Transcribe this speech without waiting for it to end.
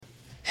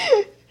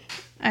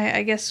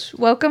I guess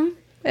welcome,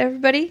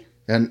 everybody.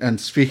 And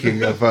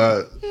speaking of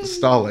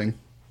stalling,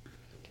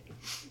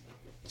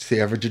 it's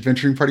the Average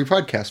Adventuring Party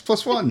Podcast,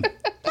 +1.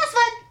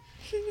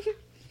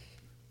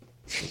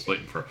 I was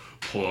waiting for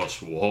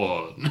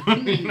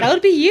 +1. That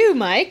would be you,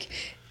 Mike.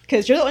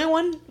 Because you're the only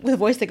one with a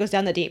voice that goes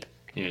down the deep.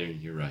 Yeah,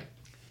 you're right.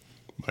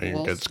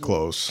 Mine gets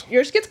close.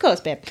 Yours gets close,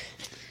 babe.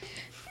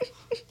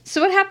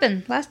 So what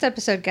happened last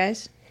episode,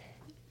 guys?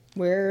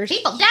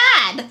 People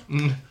died.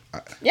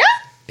 Yeah,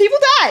 people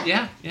died.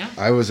 Yeah.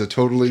 I was a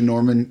totally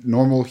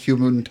normal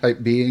human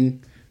type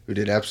being who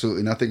did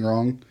absolutely nothing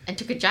wrong. And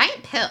took a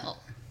giant pill.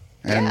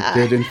 And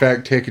did, in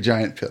fact, take a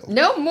giant pill.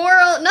 Nothing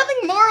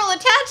moral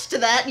attached to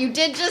that. You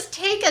did just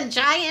take a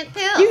giant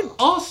pill.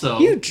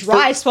 You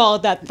dry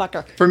swallowed that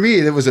fucker. For me,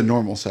 it was a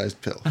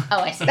normal-sized pill. Oh,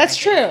 I see. That's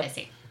true. I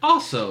see.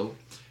 Also,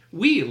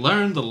 we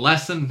learned the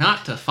lesson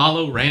not to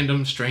follow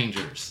random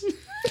strangers.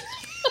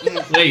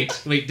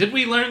 Wait, did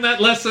we learn that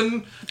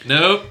lesson?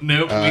 Nope, we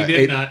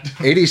did not.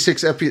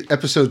 86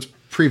 episodes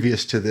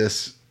previous to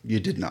this, you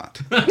did not.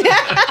 All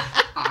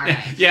right.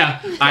 Yeah,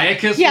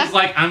 Iacus was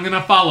like, I'm going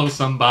to follow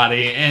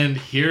somebody, and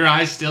here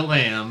I still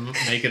am,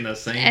 making the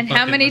same And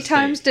how many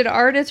times did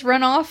Ardith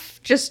run off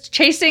just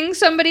chasing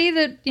somebody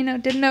that,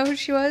 didn't know who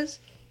she was?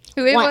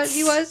 Who it was?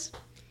 He was?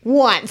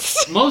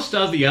 Once. Most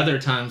of the other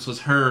times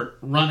was her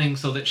running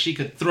so that she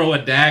could throw a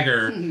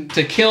dagger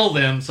to kill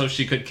them so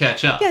she could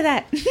catch up. Yeah,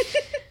 that.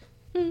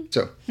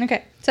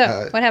 Okay,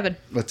 so what happened?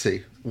 Let's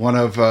see. One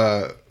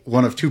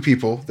of two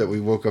people that we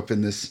woke up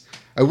in this,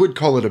 I would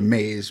call it a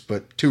maze,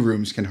 but 2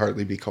 rooms can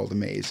hardly be called a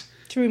maze.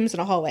 2 rooms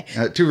and a hallway.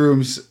 2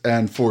 rooms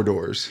and 4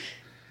 doors.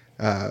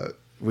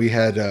 We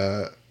had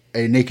a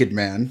naked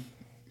man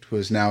who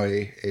is now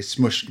a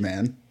smushed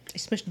man. A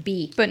smushed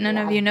bee. But none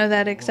of you know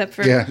that except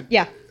for...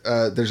 Yeah.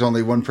 There's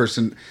only one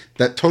person,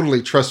 that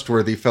totally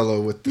trustworthy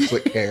fellow with the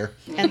slick hair.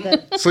 And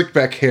the Slick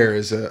back hair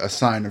is a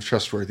sign of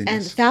trustworthiness.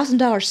 and the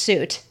 $1,000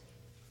 suit.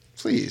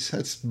 Please,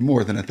 that's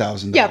more than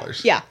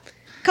 $1,000. Yeah.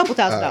 A couple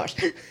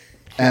 $1,000.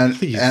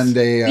 And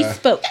a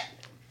Bespoke.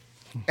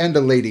 and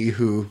a lady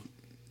who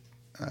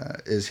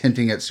is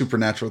hinting at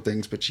supernatural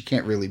things, but she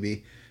can't really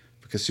be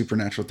because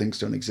supernatural things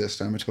don't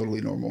exist. I'm a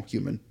totally normal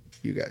human.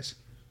 You guys.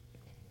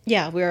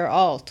 Yeah, we're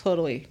all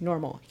totally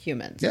normal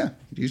humans. Yeah,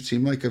 you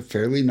seem like a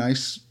fairly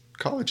nice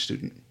college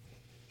student.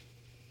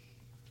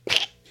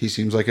 He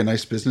seems like a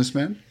nice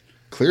businessman.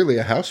 Clearly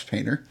a house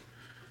painter.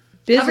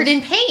 Covered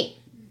in paint.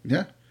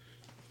 Yeah.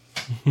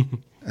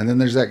 And then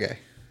there's that guy.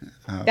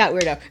 That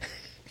weirdo.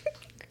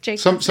 Jake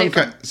Some State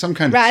Farm.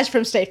 kind of Raz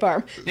from State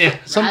Farm. Yeah.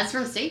 Raz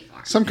from State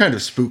Farm. some kind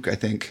of spook, I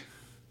think.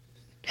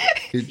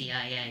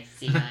 CIA.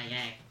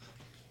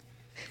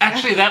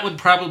 Actually, that would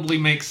probably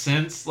make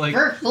sense. Like,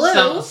 Bird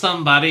flu.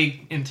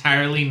 somebody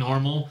entirely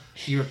normal.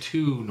 You're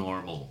too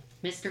normal.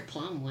 Mr.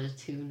 Plum was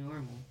too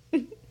normal.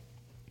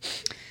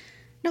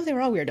 No, they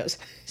were all weirdos.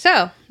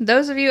 So,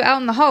 those of you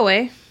out in the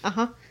hallway,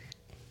 Uh-huh.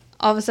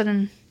 all of a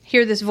sudden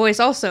hear this voice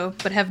also,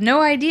 but have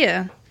no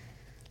idea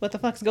What the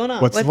fuck's going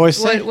on? What's the voice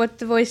say? what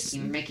the voice...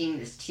 You're making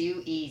this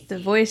too easy. The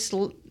voice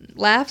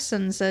laughs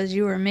and says,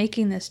 "You are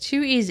making this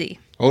too easy."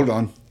 Hold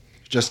on.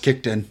 Just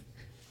kicked in.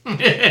 Nope,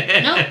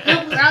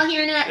 we're all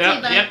hearing that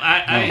too, bud. Yep,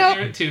 I Nope.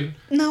 hear it too.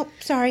 No,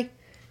 sorry.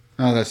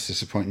 Oh, that's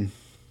disappointing.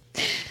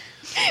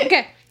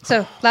 Okay,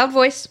 so loud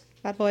voice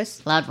Bad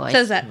voice. Loud voice.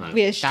 says that.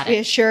 We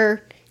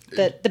assure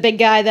the big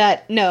guy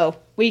that, no,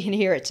 we can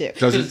hear it too.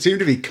 Does it seem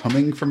to be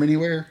coming from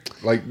anywhere?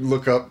 Like,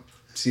 look up,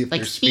 see if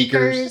Like there's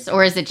speakers,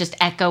 or is it just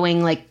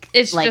echoing like...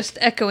 It's like, just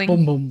echoing.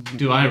 Boom, boom.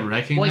 Do I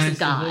recognize Voice of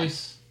the God.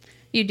 voice?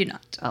 You do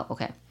not. Oh,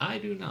 okay. I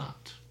do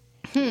not.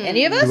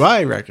 Any of us? Do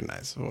I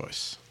recognize the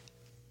voice?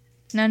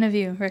 None of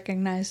you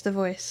recognize the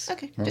voice.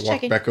 Okay, I'll just walk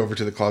checking. back over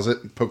to the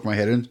closet and poke my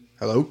head in.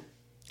 Hello?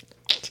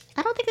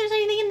 I don't think there's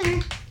anything in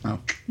there. Oh.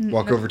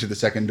 Walk over to the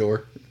second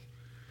door.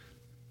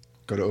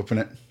 Go to open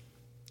it.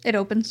 It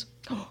opens.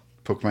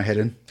 Poke my head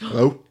in.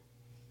 Hello?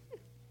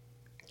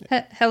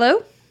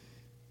 Hello?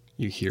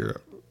 You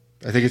hear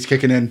I think it's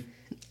kicking in.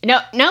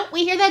 No,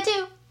 we hear that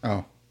too.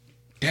 Oh.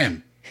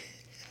 Damn.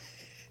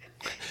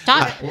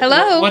 Talk.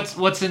 Hello?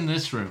 What's in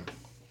this room?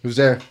 Who's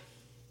there?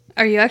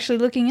 Are you actually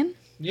looking in?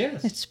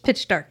 Yes. It's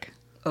pitch dark.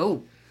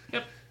 Oh.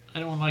 Yep. I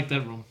don't like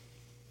that room.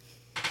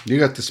 You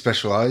got the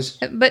special eyes.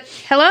 But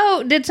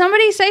hello? Did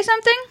somebody say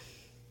something?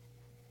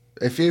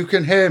 If you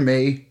can hear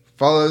me,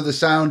 follow the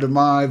sound of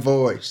my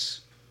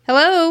voice.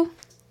 Hello?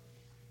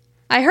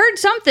 I heard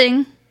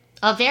something.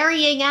 A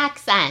varying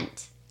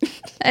accent.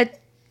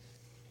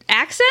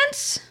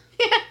 Accents?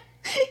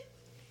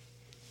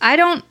 I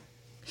don't...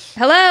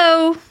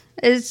 Hello?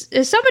 Is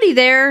somebody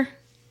there?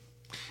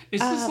 Is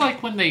this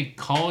like when they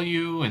call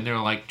you and they're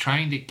like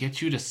trying to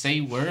get you to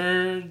say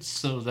words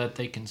so that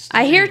they can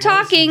steal I hear your voice and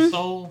talking.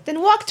 soul?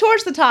 Then walk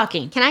towards the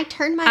talking. Can I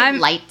turn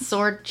my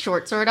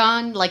short sword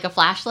on like a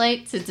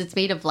flashlight since it's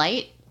made of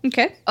light?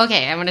 Okay.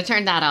 Okay, I'm going to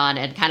turn that on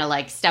and kind of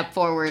like step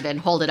forward and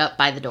hold it up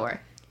by the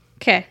door.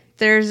 Okay.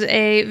 There's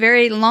a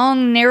very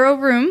long, narrow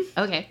room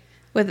Okay.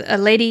 with a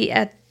lady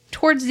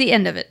towards the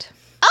end of it.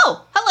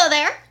 Oh, hello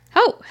there.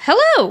 Oh,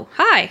 hello.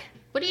 Hi.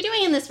 What are you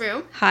doing in this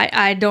room? Hi,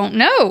 I don't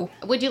know.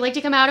 Would you like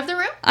to come out of the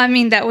room? I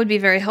mean, that would be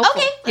very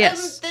helpful. Okay.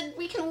 Yes. Then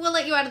we'll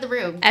let you out of the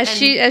room. As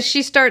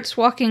she starts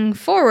walking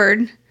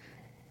forward,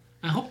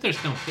 I hope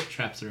there's no pit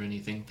traps or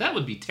anything. That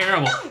would be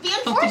terrible. That would be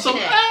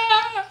unfortunate.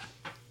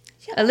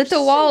 a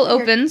little wall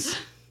opens,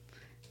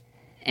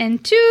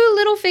 and 2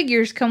 little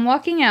figures come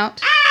walking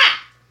out.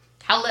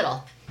 How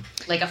little?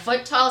 Like a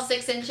foot tall,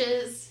 6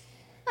 inches,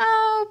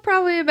 Oh,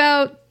 probably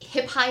about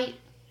hip height.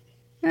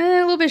 a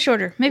little bit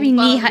shorter. Maybe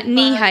knee height.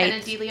 Knee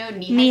height.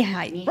 Knee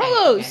height.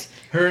 Rollos.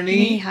 Her knee,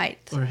 Knee height.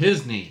 or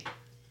his knee?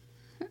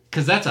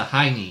 Because that's a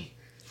high knee.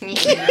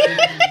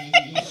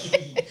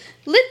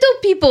 Little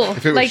people.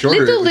 If it was like shorter,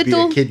 little, it would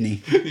little. be a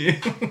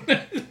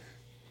kidney.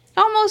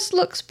 Almost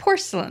looks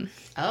porcelain.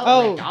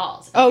 Oh, like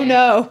dolls. Oh Okay.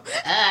 no.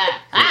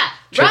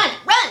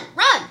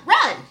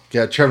 Run!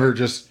 Yeah, Trevor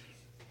just...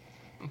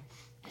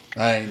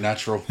 I ain't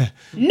natural.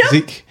 No.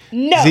 Zeke,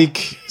 No.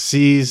 Zeke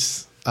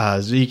sees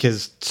Zeke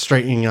is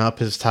straightening up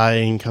his tie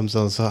and comes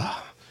on. So,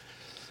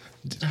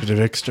 bit of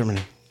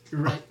exterminate.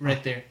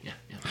 Right there. Yeah.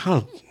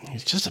 How?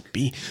 It's just a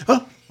bee.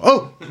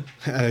 Oh!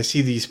 And I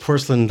see these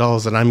porcelain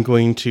dolls, and I'm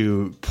going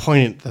to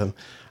point at them.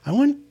 I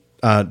want.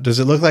 Does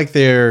it look like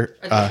they're?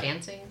 Are they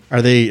dancing?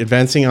 Are they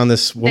advancing on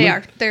this woman?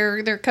 They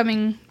are. They're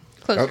coming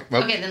closer.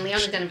 Okay, then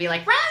Leona's gonna be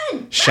like,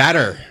 run!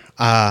 Shatter.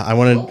 I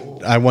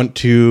want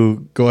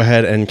to go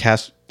ahead and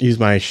use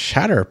my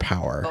shatter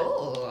power.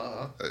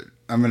 Oh.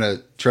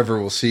 Trevor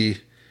will see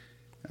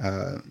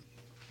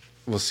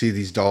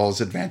these dolls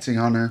advancing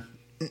on her.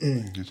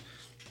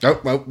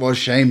 Well,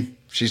 shame.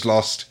 She's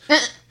lost.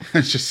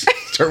 Just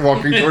start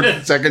walking towards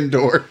the second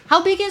door.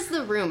 How big is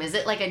the room? Is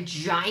it like a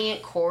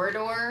giant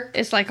corridor?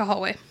 It's like a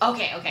hallway.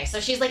 Okay. So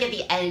she's like at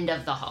the end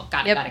of the hall.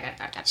 Got it.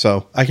 Yep.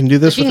 So I can do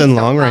this She within needs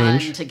to long run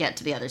range, to get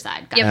to the other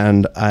side. Got Yep. it.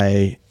 and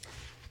I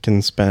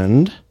can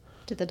spend.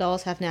 Did the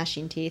dolls have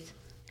gnashing teeth?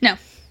 No.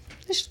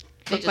 Just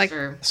They look just like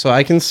are- So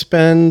I can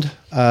spend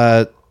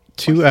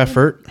 2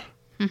 effort,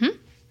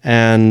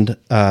 and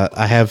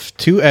I have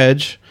 2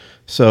 edge.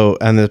 So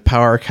and the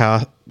power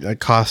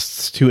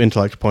costs 2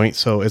 intellect points.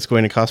 So it's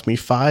going to cost me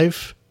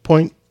 5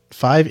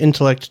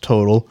 intellect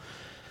total.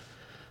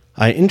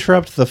 I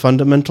interrupt the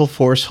fundamental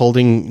force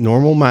holding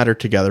normal matter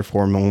together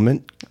for a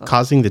moment,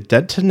 causing the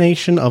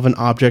detonation of an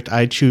object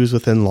I choose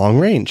within long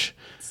range.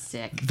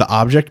 Sick. The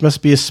object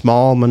must be a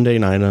small,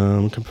 mundane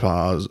item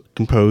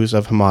composed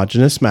of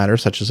homogeneous matter,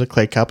 such as a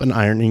clay cup, an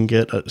iron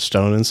ingot, a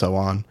stone, and so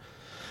on.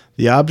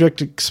 The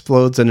object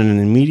explodes in an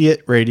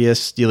immediate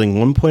radius, dealing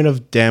 1 point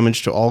of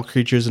damage to all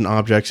creatures and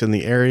objects in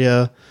the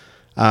area.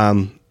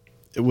 I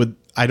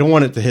don't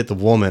want it to hit the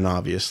woman,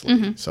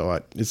 obviously,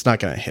 so it's not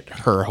going to hit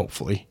her,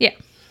 hopefully. yeah.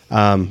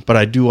 But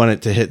I do want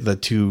it to hit the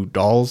 2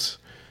 dolls,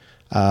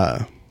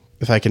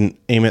 if I can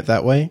aim it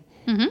that way.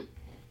 Mm-hmm.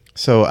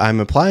 So I'm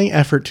applying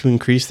effort to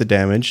increase the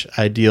damage.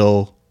 I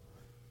deal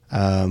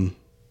 2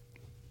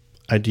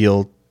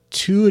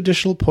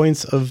 additional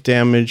points of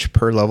damage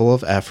per level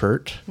of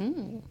effort.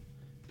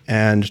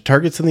 And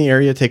targets in the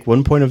area take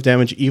 1 point of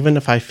damage even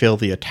if I fail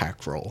the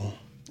attack roll.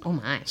 Oh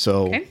my.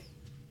 So Okay.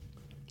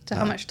 So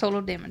how much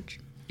total damage?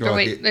 Well, Or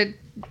wait,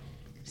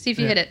 see if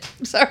you hit it.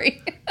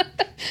 Sorry.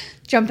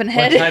 Jumping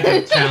What ahead.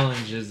 type of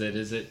challenge is it?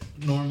 Is it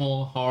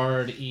normal,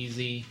 hard,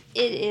 easy?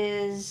 It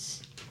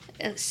is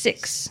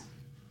 6.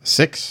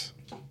 6.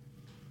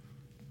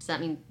 Does that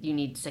mean you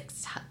need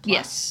 6 plus?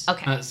 Yes.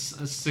 Okay.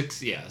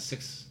 6. Yeah,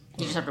 6.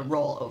 You just have to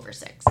roll over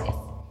 6. Yes.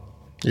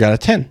 You got a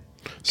 10.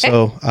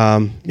 So,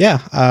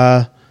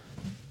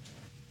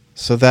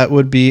 so that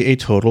would be a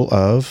total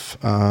of,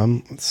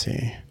 let's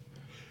see.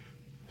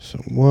 So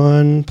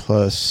 1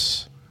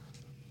 plus,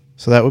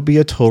 so that would be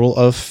a total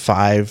of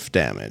 5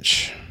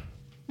 damage.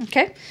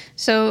 Okay.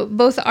 So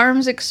both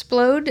arms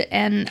explode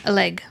and a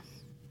leg.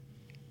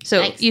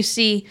 So Nice. you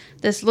see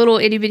this little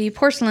itty bitty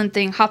porcelain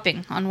thing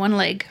hopping on one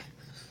leg.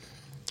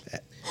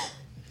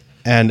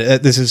 And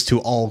this is to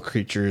all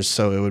creatures,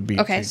 so it would be...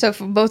 Okay, so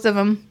for both of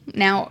them,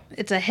 now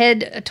it's a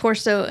head, a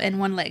torso, and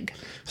one leg.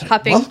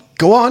 Hopping. Well,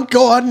 go on.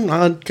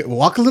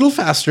 Walk a little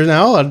faster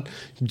now, and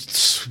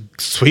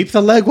sweep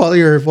the leg while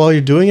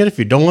you're doing it. If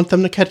you don't want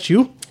them to catch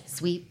you,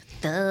 Sweep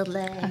the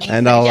leg.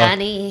 and I'll.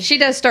 Johnny. She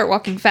does start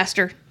walking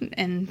faster,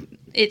 and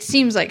it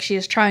seems like she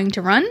is trying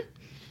to run,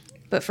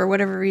 but for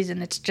whatever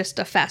reason, it's just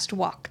a fast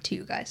walk to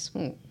you guys.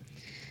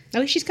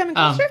 Oh, she's coming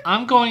closer.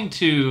 I'm going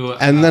to...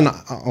 And then,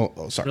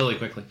 sorry. Really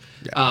quickly.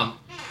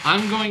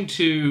 I'm going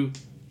to,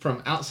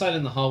 from outside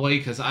in the hallway,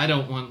 because I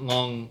don't want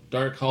long,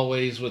 dark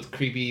hallways with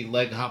creepy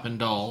leg-hopping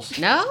dolls.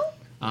 No?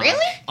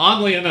 Really?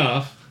 Oddly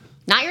enough,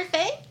 Not your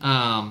thing?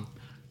 I'm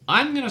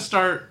going to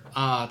start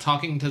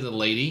talking to the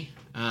lady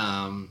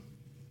and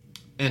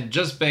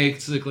just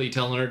basically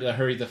telling her to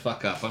hurry the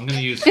fuck up. I'm going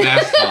to use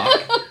fast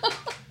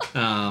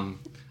talk.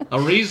 A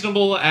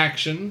reasonable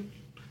action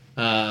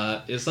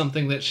is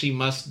something that she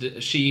must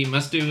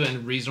do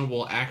in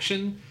reasonable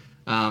action.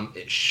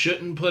 It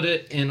shouldn't put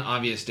it in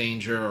obvious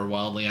danger or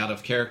wildly out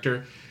of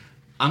character.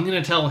 I'm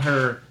going to tell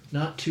her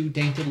not to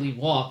daintily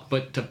walk,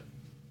 but to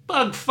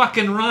bug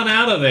fucking run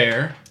out of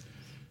there.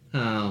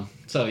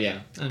 So yeah,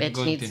 I'm Bitch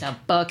going needs to. to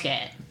book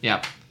it.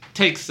 Yeah,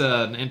 takes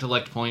an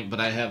intellect point, but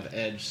I have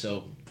edge,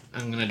 so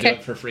I'm gonna do Okay.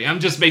 it for free. I'm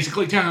just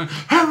basically telling her,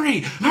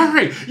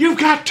 hurry! You've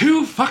got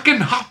 2 fucking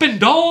hopping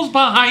dolls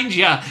behind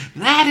you.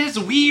 That is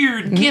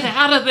weird. Get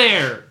out of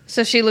there.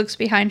 So she looks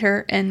behind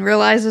her and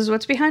realizes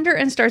what's behind her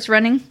and starts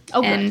running.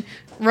 Oh, and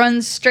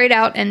runs straight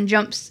out and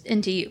jumps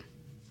into you.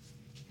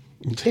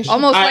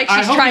 Almost like I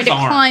she's hope trying his to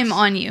arms. climb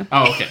on you.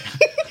 Oh, okay.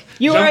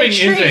 You are a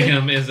Jumping into tree.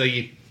 him is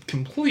a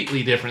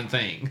completely different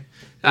thing.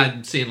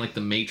 I'm seeing like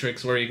the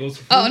Matrix where he goes.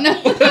 Oh, no.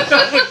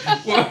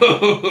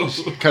 Whoa!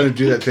 Kind of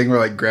do that thing where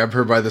like grab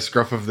her by the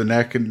scruff of the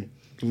neck and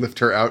lift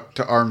her out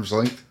to arm's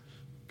length.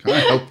 Can I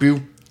help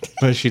you?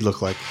 What does she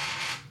look like?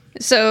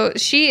 So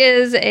she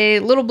is a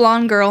little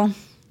blonde girl.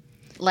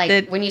 Like,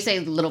 That- when you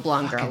say little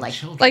blonde girl, like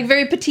Like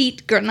very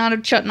petite girl. Not a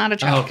child.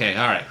 Oh, okay,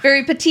 all right.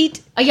 Very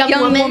petite a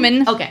young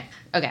woman. Okay,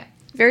 okay.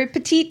 Very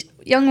petite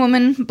young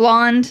woman.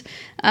 Blonde.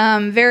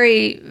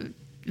 Very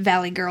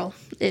valley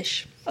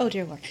girl-ish. Oh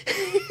dear lord.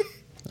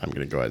 I'm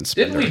going to go ahead and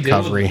spend Didn't the we deal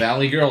with recovery. the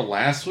Valley Girl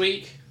last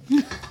week?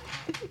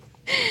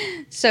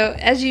 So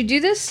as you do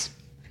this,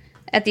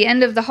 at the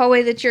end of the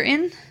hallway that you're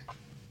in,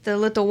 the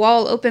little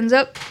wall opens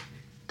up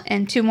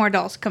and 2 more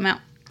dolls come out.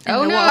 And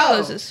Oh, the wall no.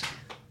 closes.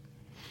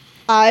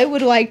 I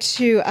would like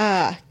to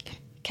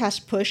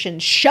cast push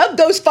and shove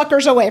those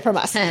fuckers away from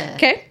us.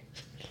 Okay.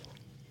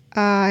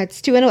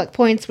 It's 2 intellect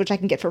points, which I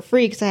can get for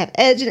free because I have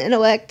edge and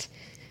intellect.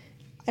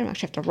 I don't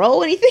actually have to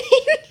roll anything.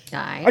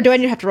 Nice. Or do I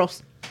need to have to roll?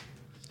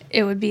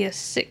 It would be a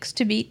 6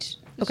 to beat.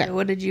 Okay. So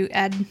what did you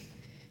add?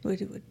 What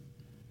 6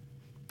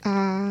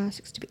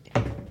 to beat.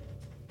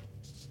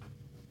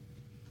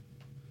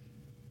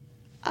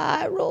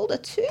 I rolled a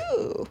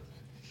 2.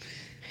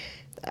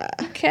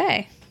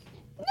 Okay.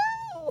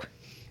 No!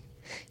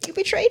 You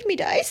betrayed me,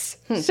 dice.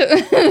 So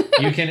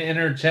You can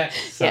interject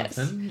Yes.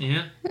 something.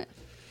 Yeah.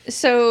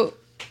 so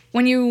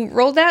when you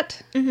rolled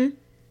that,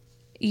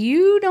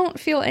 you don't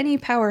feel any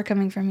power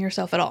coming from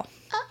yourself at all.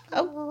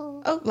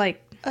 Oh.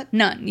 Like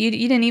none. You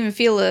didn't even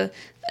feel a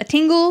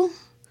tingle.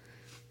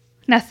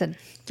 Nothing.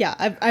 Yeah,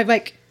 I've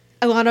like,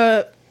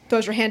 Alana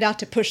throws her hand out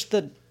to push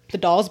the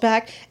dolls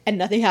back, and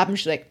nothing happens.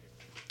 She like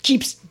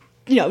keeps,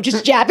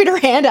 just jabbing her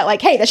hand out,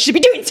 like, hey, that should be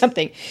doing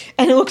something.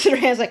 And it looks at her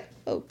hands like,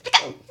 oh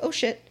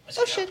shit,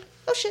 oh shit,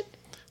 oh shit.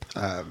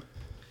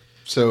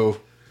 So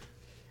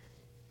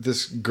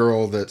this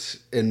girl that's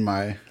in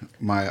my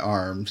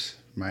arms,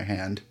 my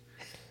hand,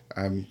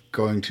 I'm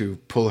going to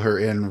pull her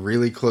in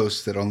really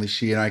close that only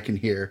she and I can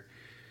hear,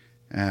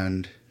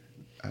 and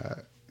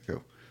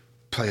go,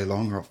 play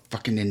along or I'll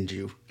fucking end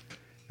you.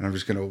 And I'm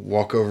just going to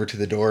walk over to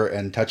the door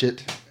and touch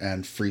it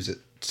and freeze it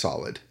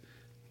solid.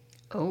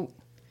 Oh.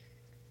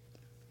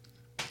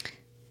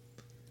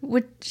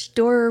 Which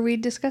door are we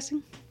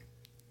discussing?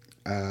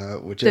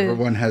 Whichever The-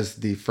 one has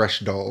the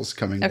fresh dolls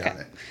coming Okay. down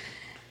it.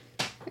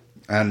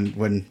 And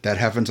when that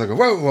happens, I go,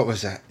 whoa, what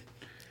was that?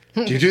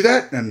 Do you do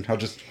that? And I'll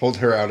just hold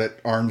her out at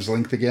arm's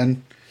length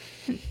again.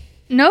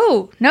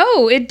 No,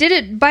 it did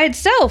it by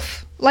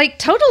itself. Like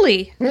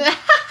totally.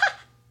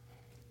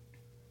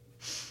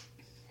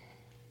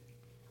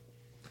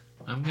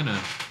 I'm gonna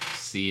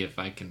see if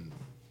I can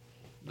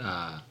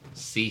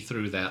see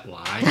through that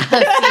lie. See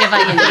if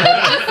I can do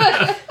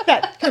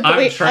it.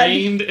 I'm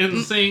trained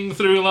in seeing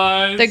through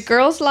lies. The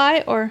girl's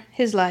lie or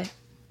his lie?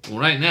 Well,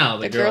 right now,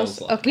 the girl's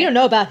lie. Okay. We don't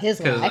know about his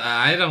Because lie.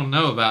 I don't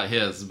know about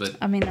his, but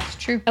I mean that's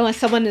true. Unless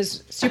someone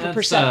is super that's,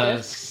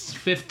 perceptive.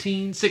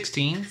 15,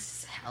 16.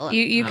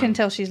 You can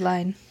tell she's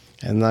lying.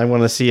 And I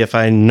want to see if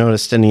I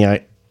noticed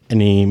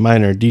any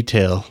minor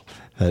detail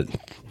that.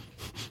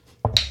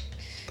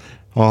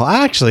 Well,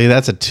 actually,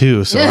 that's a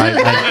 2, so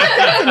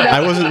I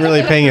wasn't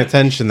really paying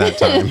attention that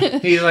time.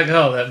 He's like,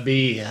 oh, that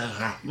bee.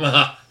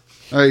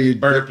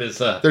 Burp is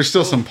There's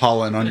still some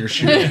pollen on your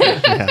shoe.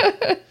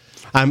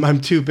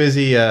 I'm too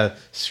busy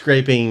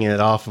scraping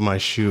it off of my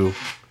shoe.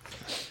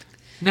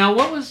 Now,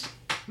 what was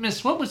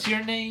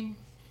your name?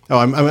 Oh,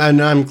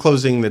 I'm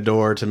closing the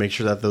door to make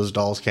sure that those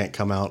dolls can't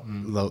come out.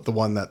 The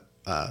one that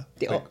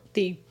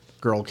The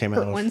girl came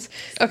hurt out of. ones.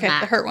 Okay, Ah.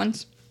 the hurt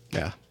ones.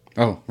 Yeah.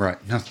 Oh,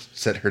 right. Now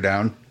set her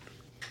down.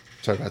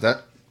 Sorry about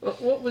that.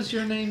 What was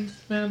your name,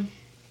 ma'am?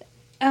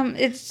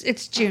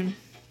 It's June.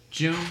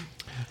 June?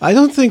 I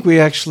don't think we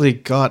actually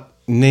got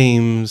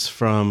names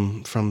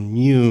from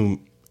you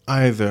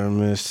either,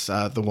 Miss,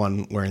 the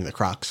one wearing the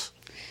Crocs.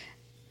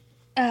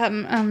 That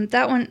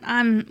one.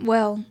 I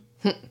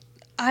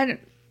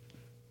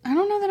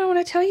don't know that I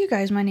want to tell you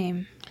guys my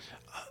name.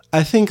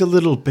 I think a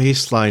little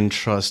baseline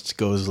trust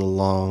goes a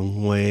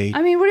long way.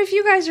 I mean, what if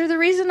you guys are the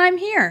reason I'm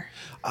here?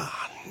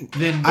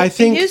 Then I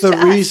think news the to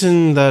us.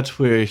 reason that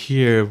we're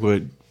here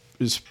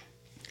is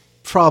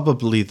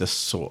probably the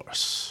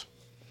source.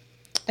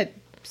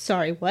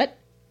 Sorry, what?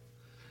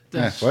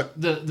 What?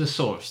 The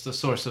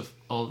source of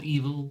all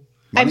evil.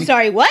 Money? I'm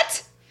sorry,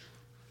 what?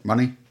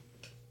 Money?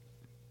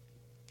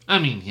 I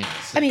mean,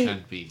 yes, it I mean-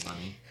 could be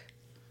money.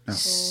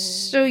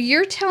 So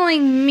you're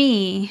telling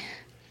me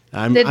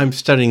I'm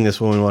studying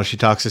this woman while she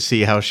talks to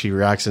see how she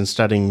reacts and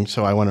studying,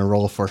 so I want to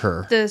roll for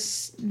her.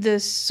 The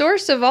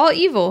source of all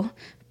evil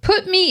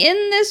put me in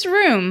this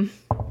room,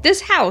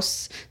 this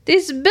house,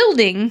 this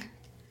building,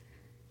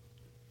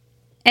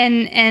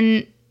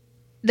 and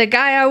the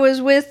guy I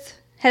was with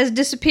has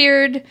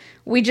disappeared.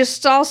 We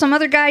just saw some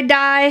other guy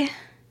die.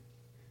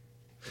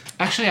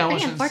 Actually, I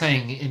wasn't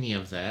saying any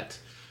of that.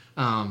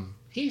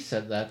 He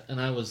said that,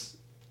 and I was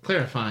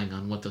clarifying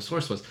on what the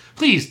source was.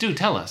 Please do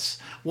tell us.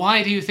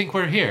 Why do you think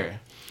we're here?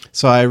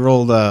 So I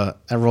rolled a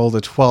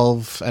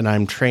 12, and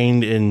I'm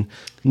trained in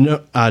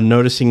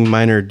noticing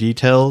minor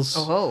details.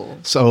 Oh.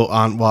 So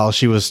while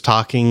she was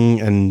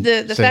talking and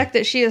The fact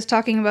that she is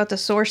talking about the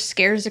source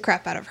scares the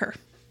crap out of her.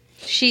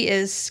 She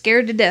is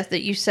scared to death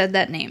that you said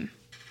that name.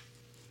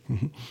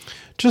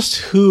 Just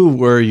who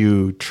were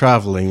you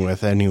traveling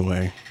with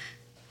anyway?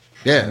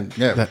 Yeah.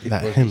 That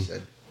what he him.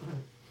 said.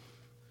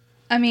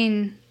 I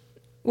mean,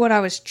 what I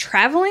was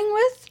traveling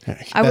with?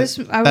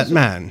 That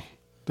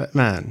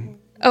man.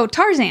 Oh,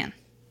 Tarzan.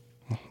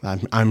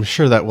 I'm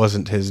sure that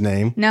wasn't his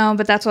name. No,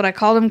 but that's what I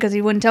called him because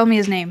he wouldn't tell me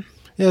his name.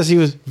 Yes, he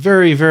was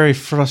very, very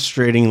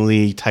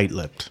frustratingly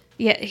tight-lipped.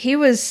 Yeah, he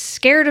was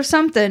scared of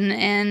something,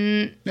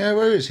 and... Yeah,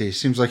 where is he?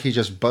 Seems like he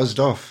just buzzed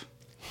off.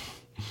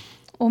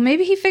 Well,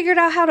 maybe he figured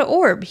out how to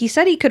orb. He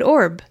said he could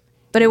orb,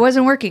 but it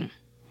wasn't working.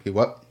 He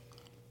what?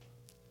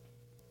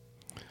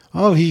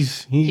 Oh, Do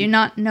you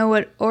not know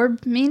what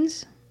orb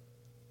means?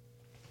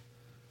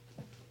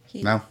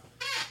 No.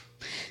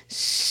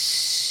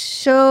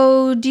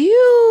 So, do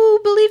you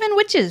believe in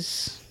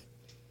witches?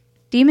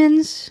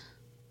 Demons?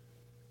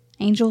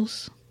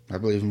 Angels? I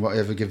believe in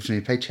whatever gives me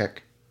a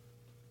paycheck.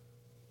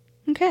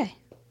 Okay.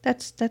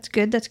 That's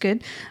good. That's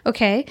good.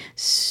 Okay.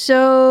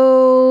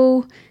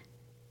 So,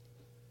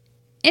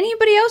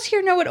 anybody else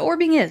here know what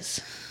orbing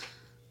is?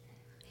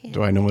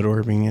 Do I know what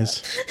orbing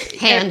is?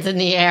 Hands in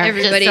the air.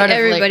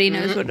 Everybody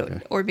knows what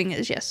orbing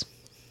is. Yes.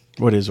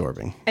 What is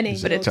orbing? An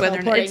angel But it's whether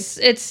or not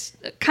it's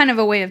kind of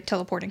a way of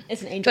teleporting.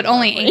 It's an angel but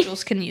only teleporting.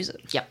 angels can use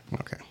it. Yep.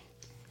 Okay.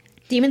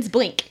 Demons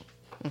blink.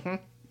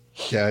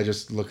 Yeah, I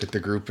just look at the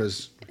group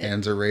as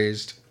hands are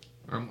raised.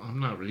 I'm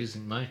not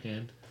raising my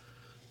hand.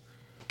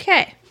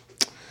 Okay.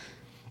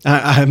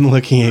 I'm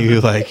looking at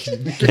you like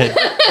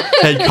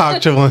head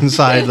cocked to one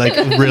side, like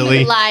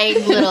really.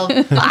 Lying little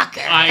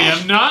fucker. I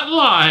am not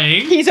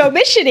lying. He's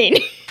omissioning.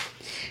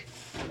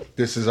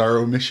 This is our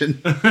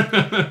omission.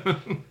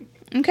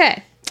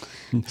 Okay.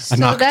 A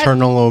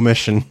nocturnal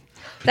omission.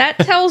 That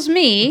tells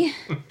me,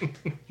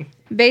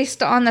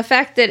 based on the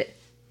fact that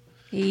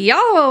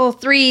y'all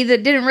three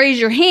that didn't raise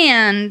your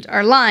hand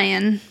are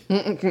lying,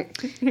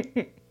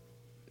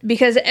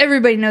 because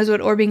everybody knows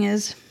what orbing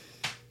is,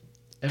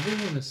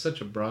 Everyone is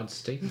such a broad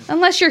statement.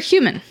 unless you're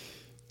human.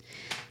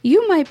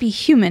 You might be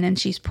human, and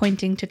she's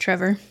pointing to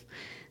Trevor,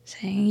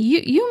 saying,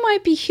 you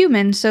might be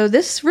human, so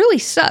this really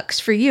sucks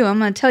for you. I'm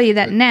going to tell you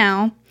that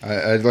now.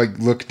 I'd like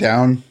look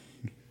down.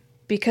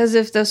 Because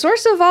if the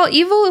source of all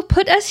evil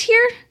put us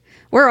here,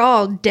 we're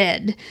all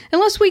dead.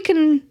 Unless we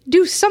can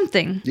do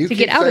something You to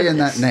keep get out of saying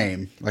this. that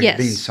name like Yes.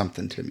 it means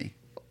something to me.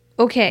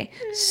 Okay,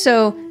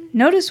 so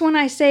notice when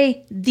I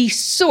say the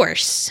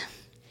source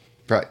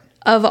Right.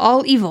 of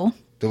all evil.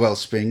 The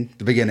wellspring,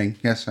 the beginning.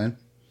 Yes, fine.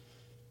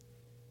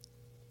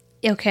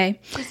 Okay,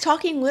 He's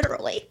talking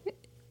literally.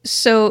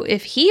 so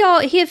if he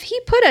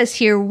put us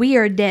here, we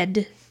are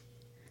dead.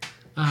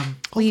 All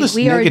this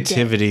we are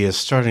negativity is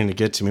starting to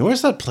get to me.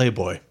 Where's that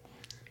Playboy?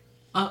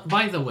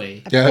 By the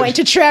way, Yeah. Point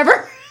to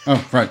Trevor.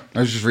 Oh, right. I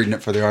was just reading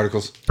it for the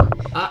articles. Well,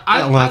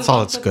 that's all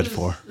love it's that good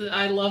for.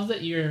 I love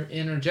that you're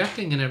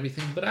interjecting and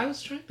everything, but I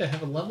was trying to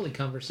have a lovely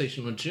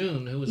conversation with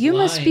June, who was You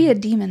must be a lying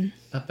demon.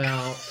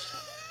 about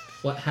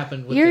what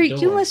happened with the door.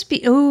 You must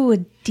be a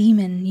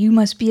demon. You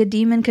must be a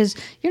demon because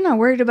you're not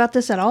worried about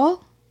this at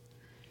all.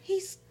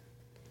 He's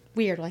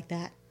weird like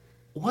that.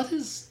 What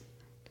is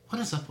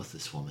up with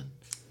this woman?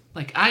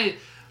 Like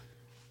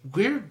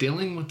we're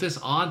dealing with this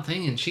odd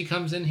thing, and she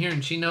comes in here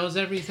and she knows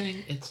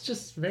everything. It's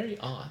just very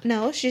odd.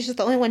 No, she's just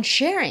the only one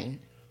sharing.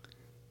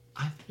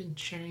 I've been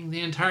sharing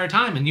the entire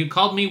time, and you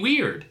called me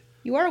weird.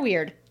 You are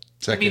weird.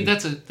 Second. I mean,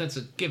 that's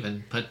a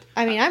given, but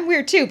I mean, I'm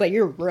weird too, but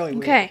you're really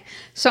weird. Okay,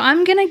 so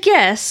I'm gonna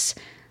guess,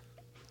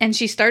 and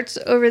she starts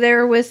over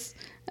there with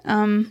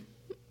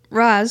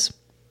Roz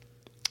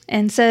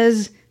and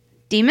says,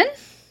 "Demon."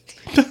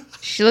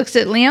 She looks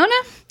at Leona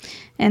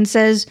and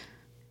says,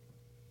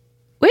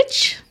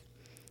 "Witch,"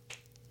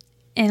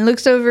 and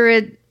looks over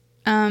at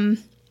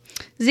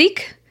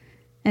Zeke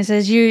and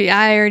says,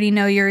 I already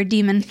know you're a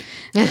demon."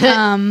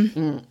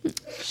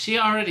 she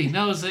already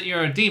knows that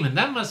you're a demon.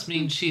 That must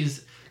mean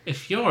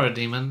if you're a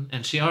demon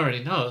and she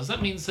already knows,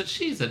 that means that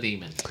she's a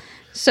demon.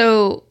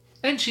 So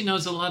And she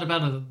knows a lot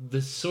about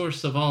the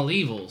source of all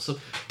evil, so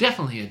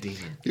definitely a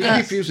demon. You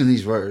keep using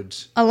these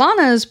words.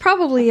 Alana is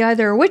probably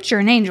either a witch or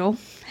an angel.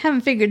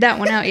 Haven't figured that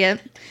one out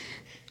yet.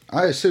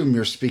 I assume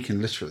you're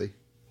speaking literally.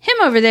 Him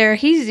over there,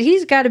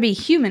 he's got to be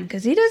human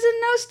because he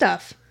doesn't know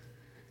stuff.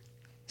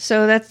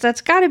 So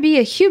that's got to be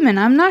a human.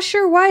 I'm not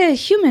sure why a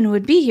human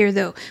would be here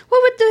though.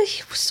 What would the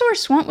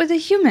source want with a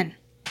human?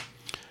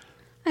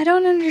 I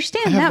don't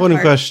understand I have that one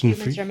part. question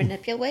for Humans are you.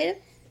 manipulated.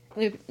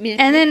 And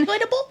then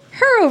Manipulatable?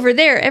 her over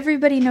there,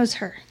 everybody knows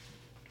her.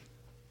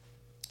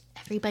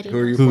 Everybody. Who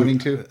are you Who- pointing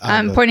to?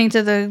 I'm pointing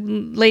to the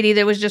lady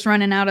that was just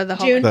running out of the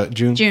hallway.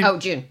 June. June? Oh,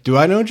 June. Do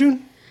I know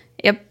June?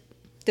 Yep.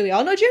 Do we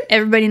all know June?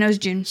 Everybody knows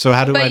June. So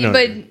how do I know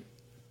But June?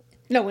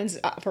 No one's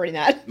offering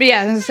that. But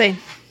yeah, I was gonna say,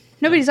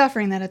 nobody's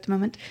offering that at the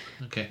moment.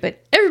 Okay.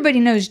 But everybody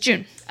knows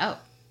June. Oh.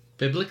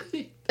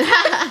 Biblically,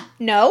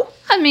 No.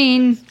 I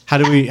mean, How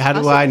do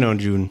I know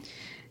June?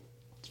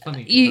 it's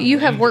funny. you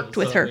have worked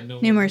with her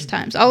numerous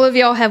times. All of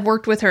y'all have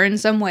worked with her in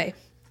some way.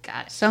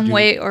 Got it. Some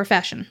way or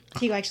fashion.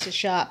 He likes to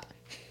shop.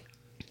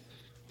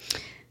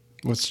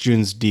 What's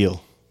June's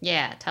deal?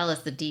 Yeah, tell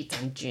us the deets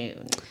on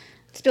June.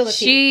 Spill the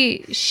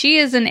tea. She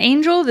is an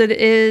angel that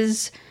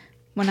is,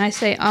 when I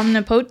say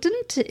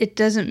omnipotent, it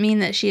doesn't mean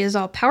that she is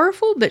all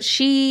powerful, but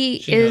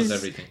she is. knows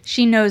everything.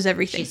 She knows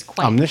everything. She's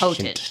quite Omniscient.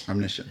 potent.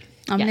 Omniscient.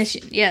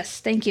 Omniscient. Yes,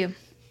 thank you.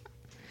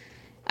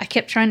 I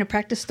kept trying to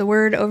practice the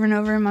word over and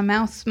over in my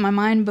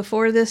mind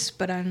before this,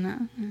 but I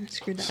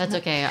screwed that That's one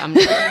up.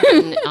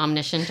 okay.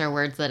 Omniscient are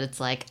words that it's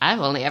like, I've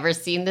only ever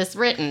seen this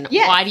written.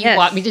 Yes. Why do you Yes.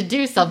 want me to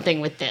do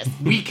something with this?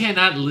 We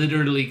cannot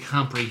literally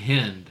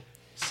comprehend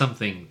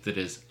something that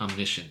is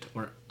omniscient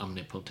or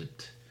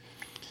omnipotent.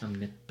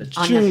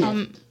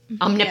 Omnipotent.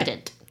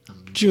 Omnipotent.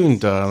 June,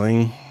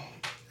 darling,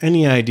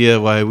 any idea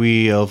why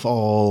we of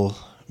all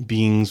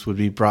beings would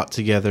be brought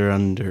together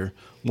under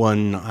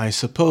one, I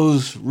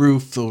suppose,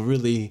 roof, though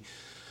really,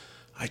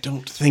 I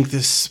don't think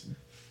this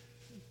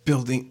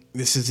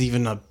is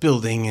even a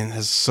building and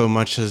has so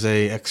much as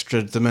a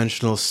extra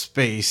dimensional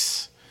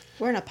space.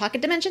 We're in a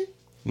pocket dimension?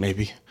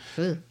 Maybe.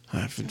 Ooh.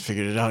 I haven't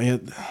figured it out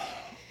yet.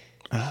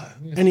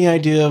 Any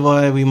idea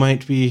why we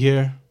might be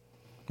here?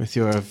 With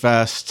your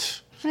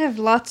vast, I have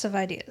lots of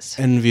ideas.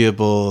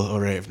 enviable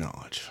array of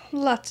knowledge.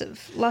 Lots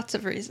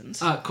of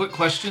reasons. Quick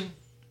question.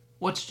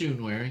 What's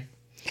June wearing?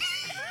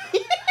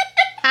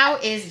 How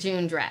is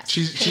June dressed?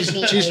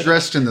 She's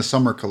dressed in the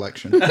summer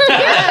collection.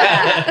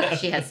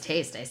 She has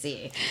taste, I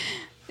see.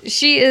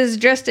 She is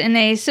dressed in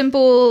a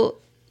simple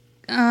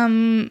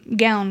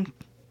gown.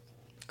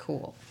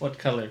 Cool. What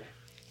color?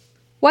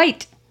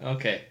 White.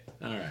 Okay.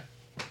 All right.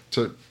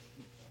 So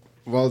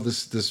while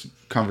this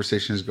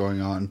conversation is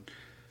going on,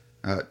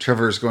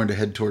 Trevor is going to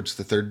head towards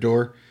the third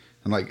door,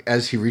 and like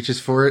as he reaches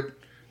for it,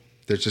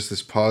 there's just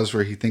this pause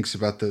where he thinks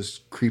about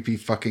those creepy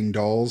fucking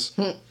dolls.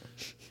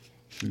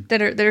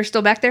 That are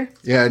still back there?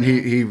 Yeah, and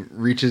he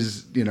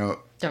reaches, Don't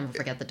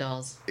forget the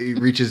dolls. he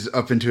reaches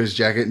up into his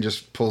jacket and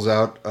just pulls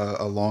out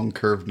a long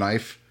curved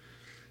knife.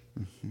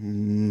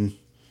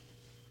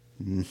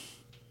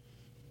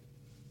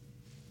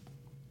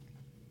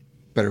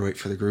 Better wait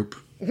for the group.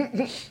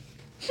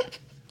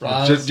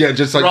 Roz,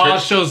 just like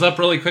Roz shows up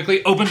really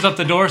quickly, opens up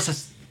the door,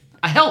 says,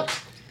 "I help."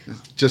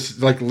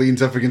 just like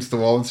leans up against the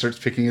wall and starts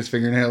picking his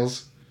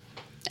fingernails.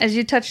 As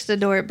you touch the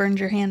door, it burns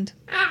your hand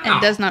Ow.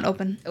 and does not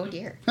open. Oh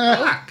dear.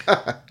 Fuck.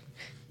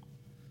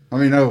 I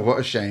mean, oh, what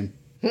a shame.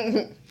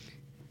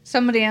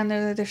 Somebody on the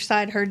other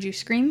side heard you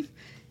scream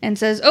and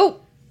says, "Oh,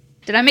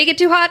 did I make it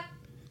too hot?"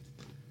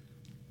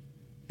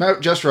 No,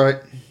 just right.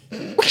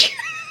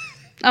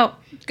 Oh,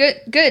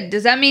 good.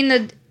 Does that mean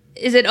that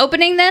is it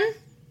opening then?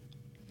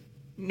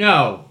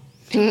 No.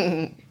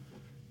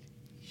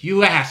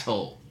 You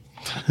asshole.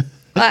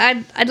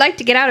 I'd like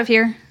to get out of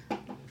here.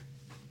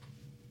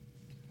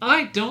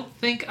 I don't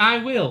think I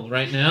will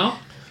right now.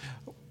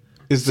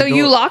 Is the So door-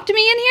 you locked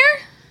me in here?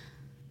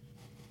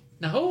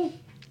 No.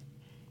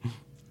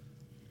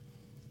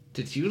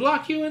 Did you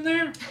lock you in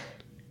there?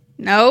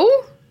 No.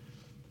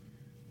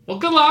 Well,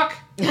 good luck.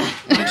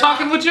 I'm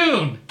talking with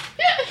June.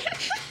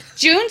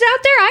 June's out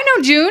there? I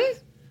know June.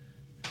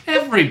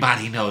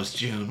 Everybody knows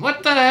June.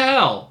 What the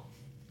hell?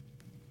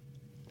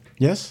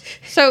 Yes?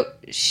 So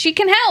she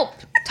can help.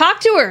 Talk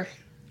to her.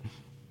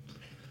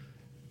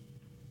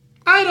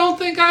 I don't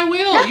think I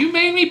will. You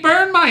made me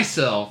burn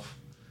myself.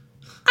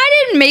 I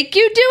didn't make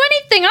you do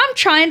anything. I'm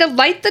trying to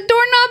light the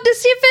doorknob to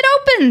see if it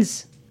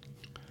opens.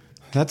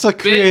 That's a Bit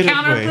creative way.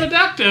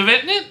 counterproductive,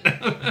 isn't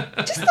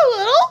it? Just a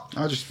little.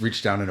 I'll just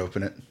reach down and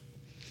open it.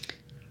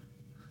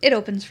 It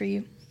opens for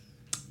you.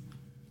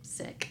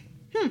 Sick.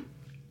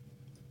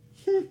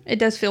 It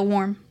does feel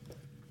warm.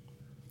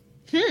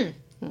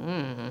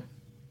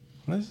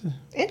 That's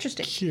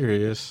Interesting.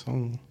 curious.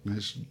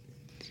 This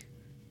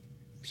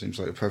seems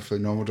like a perfectly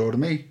normal door to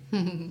me.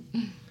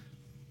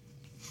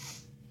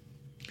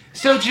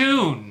 So,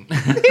 June.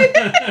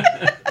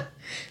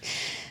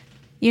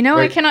 You know,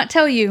 Wait. I cannot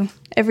tell you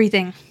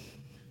everything.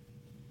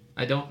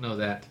 I don't know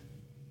that.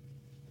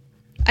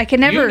 I can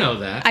never. You know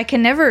that. I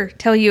can never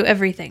tell you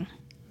everything.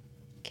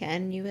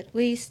 Can you at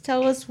least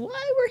tell us why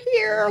we're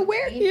here or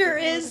where here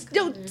is?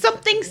 Do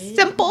something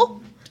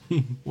simple.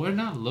 We're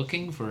not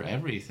looking for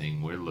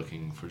everything. We're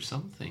looking for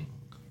something.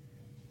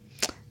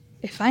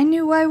 If I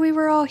knew why we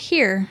were all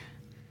here,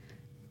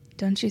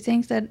 don't you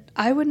think that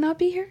I would not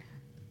be here?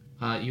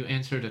 You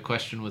answered a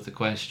question with a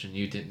question.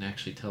 You didn't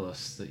actually tell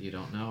us that you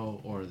don't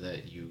know or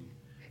that you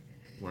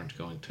weren't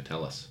going to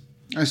tell us.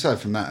 Aside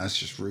from that, that's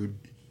just rude.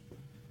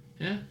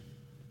 Yeah.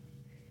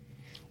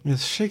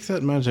 Yes, shake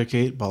that magic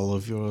 8-ball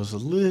of yours a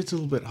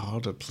little bit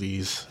harder,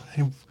 please.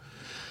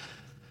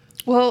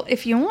 Well,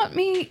 if you want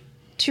me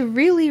to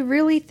really,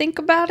 really think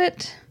about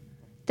it,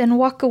 then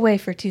walk away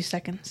for 2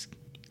 seconds.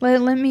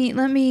 Let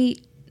me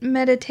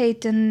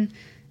meditate and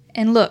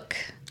look.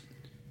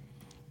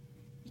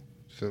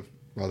 So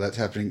while that's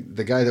happening,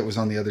 the guy that was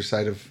on the other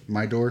side of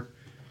my door,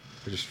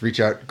 I just reach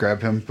out,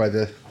 grab him by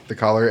the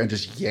collar, and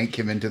just yank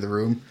him into the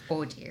room.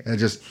 Oh dear. And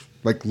just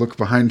like look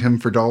behind him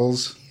for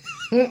dolls.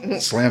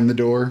 Slam the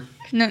door.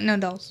 No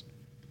dolls.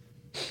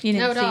 You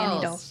didn't No see any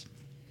dolls. dolls.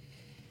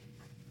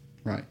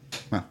 Right.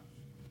 Well,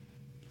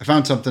 I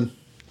found something.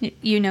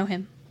 You know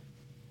him.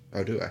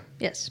 Oh, do I?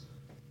 Yes.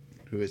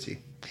 Who is he?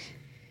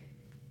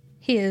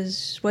 He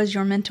was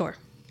your mentor.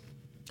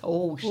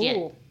 Oh shit.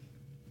 Ooh.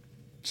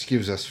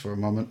 Excuse us for a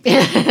moment.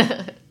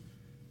 I'd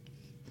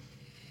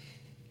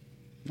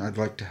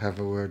like to have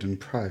a word in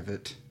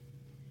private.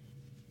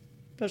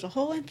 There's a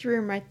whole empty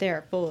room right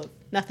there full of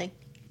nothing.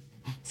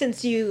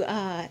 Since you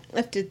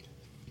lifted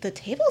the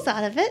tables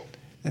out of it.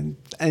 And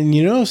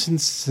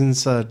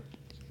since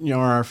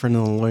our friend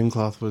in the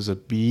loincloth was a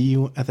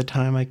bee at the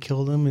time I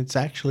killed him, it's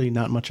actually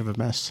not much of a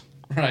mess.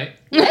 Right.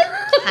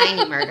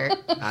 Tiny murder.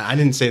 I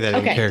didn't say that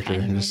Okay. in character.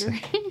 Tiny Just-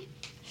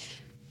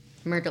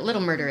 murder.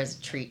 Little murder is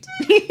a treat.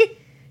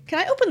 Can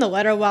I open the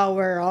letter while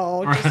we're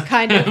all just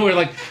kind of... We're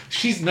like,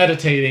 she's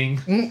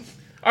meditating.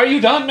 Are you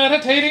done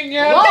meditating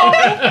yet?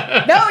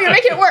 No, you're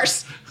making it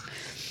worse.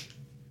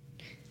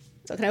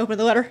 So can I open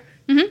the letter?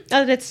 Mm-hmm. Now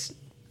that it's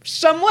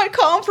somewhat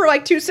calm for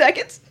like 2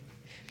 seconds.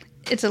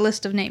 It's a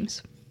list of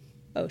names.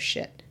 Oh,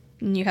 shit.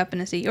 And you happen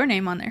to see your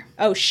name on there.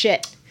 Oh,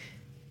 shit.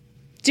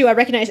 Do I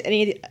recognize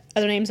any of the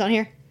other names on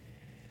here?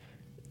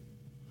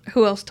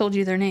 Who else told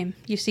you their name?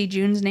 You see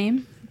June's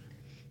name.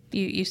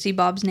 You see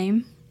Bob's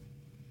name.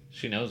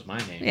 She knows my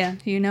name. Yeah,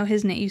 you know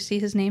his name. You see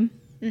his name.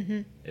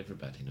 Mm-hmm.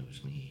 Everybody knows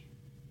me.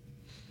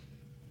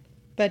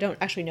 But I don't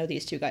actually know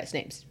these two guys'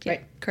 names, Yeah,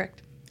 right?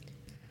 correct.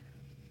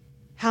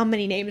 How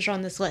many names are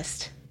on this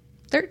list?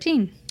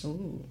 13.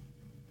 Ooh.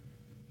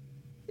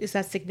 Is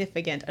that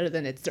significant other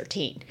than it's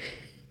 13?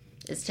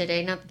 Is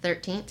today not the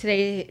 13th?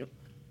 Today...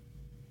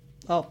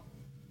 Oh.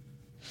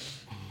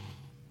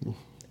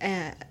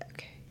 Okay.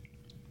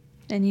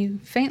 And you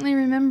faintly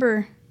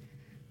remember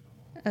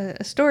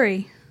a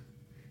story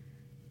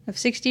of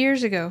 60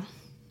 years ago.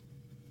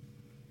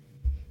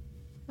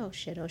 Oh,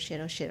 shit, oh, shit,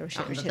 oh, shit, oh,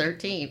 shit, On oh, the shit.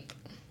 13th.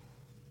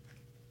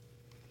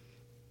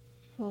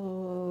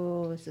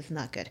 Oh, this is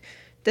not good.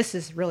 This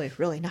is really,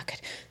 really not good.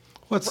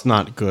 What's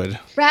not good?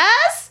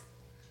 Raz?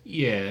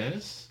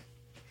 Yes.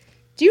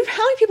 How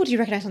many people do you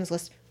recognize on this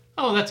list?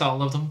 Oh, that's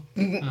all of them.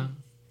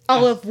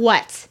 All of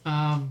what?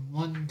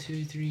 1,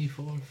 2, 3,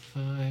 4,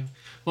 5.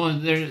 Well,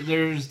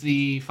 there's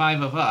the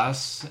 5 of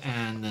us,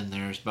 and then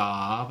there's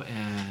Bob,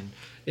 and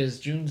is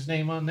June's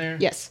name on there?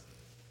 Yes.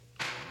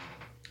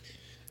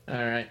 All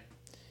right.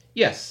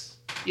 Yes,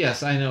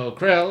 I know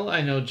Krell,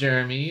 I know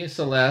Jeremy,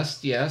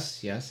 Celeste,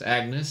 yes,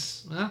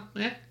 Agnes, well,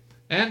 yeah,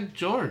 and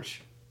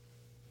George.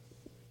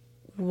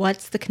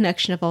 What's the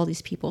connection of all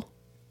these people?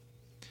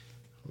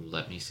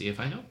 Let me see if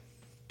I know.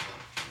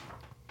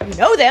 You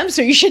know them,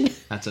 so you should...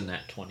 That's a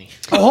nat 20.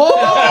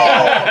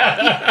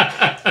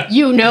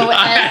 You know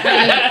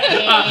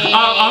everything.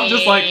 I'm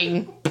just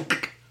like...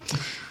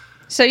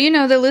 So you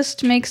know the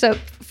list makes up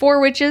 4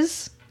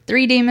 witches,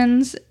 3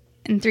 demons,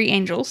 and 3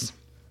 angels.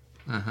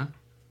 Uh-huh.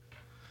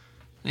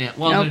 Yeah,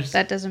 well, Nope, there's...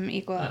 that doesn't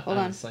equal out. Hold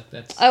on. It's like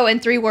that's... Oh,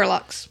 and 3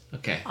 warlocks.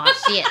 Okay. Oh,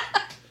 shit.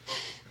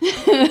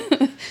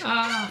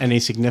 Any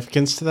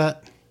significance to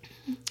that?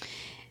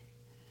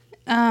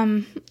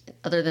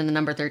 Other than the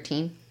number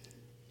 13.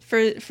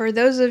 For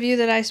those of you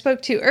that I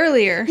spoke to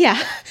earlier, Yeah.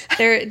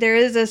 there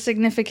is a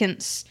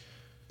significance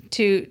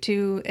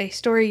to a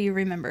story you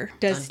remember.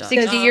 Does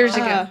 60 years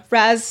ago.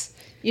 Raz,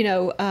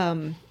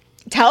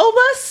 tell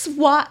us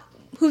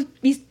who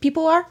these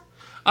people are?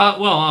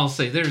 Well, I'll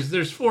say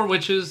there's 4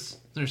 witches,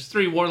 there's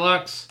 3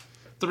 warlocks,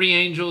 3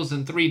 angels,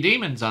 and 3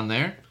 demons on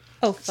there.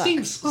 Oh, fuck.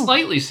 Seems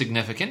slightly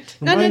significant.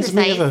 Reminds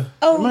me of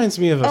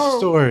a Oh.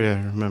 story I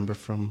remember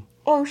from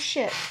Oh,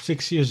 shit.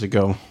 6 years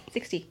ago.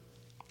 60.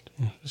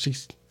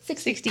 60.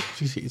 60.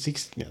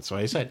 Yeah, that's what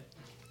I said.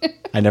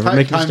 I never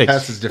make Time mistakes.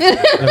 passes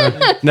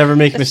differently. Never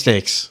make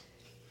mistakes.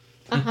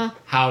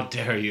 How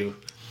dare you?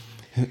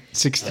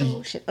 60.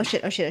 Oh, shit. Oh,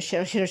 shit. Oh, shit. Oh,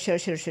 shit. Oh, shit. Oh, shit. Oh,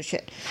 shit. Oh, shit. Oh,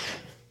 shit.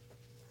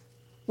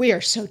 We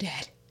are so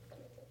dead.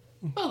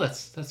 Well,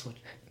 that's what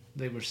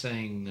they were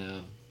saying.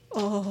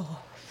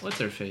 What's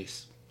her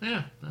face?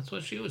 Yeah, that's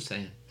what she was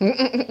saying.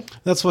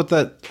 That's what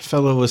that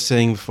fellow was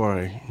saying before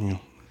I.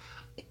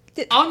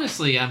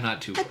 Honestly, I'm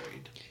not too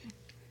worried.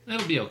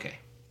 It'll be okay.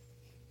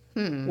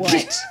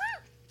 What?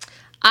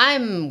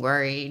 I'm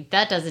worried.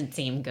 That doesn't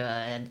seem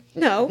good.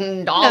 No.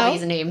 And all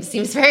these names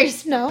seems very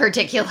No.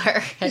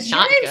 particular. It's Your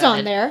not name's good.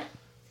 on there.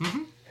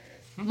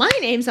 My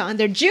name's on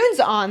there. June's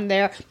on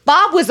there.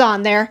 Bob was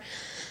on there.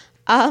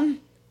 Why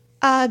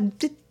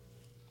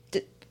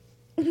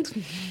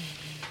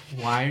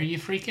are you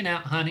freaking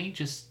out, honey?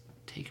 Just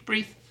take a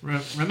breath.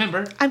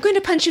 Remember, I'm going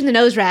to punch you in the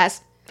nose,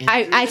 Raz.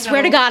 I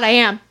swear to God, I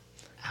am.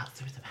 Out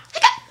through the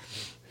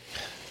mouth.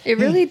 It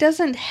really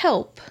doesn't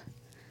help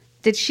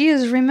that she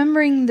is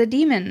remembering the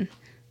demon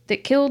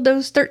that killed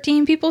those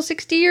 13 people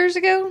 60 years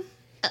ago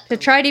to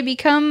try to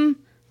become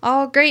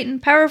all great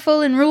and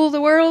powerful and rule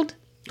the world.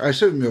 I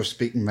assume you're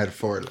speaking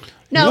metaphorically.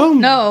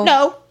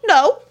 No.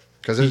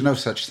 Because there's no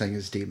such thing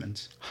as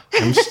demons.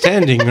 I'm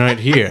standing right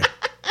here.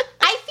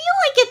 I feel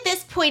like at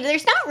this point,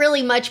 there's not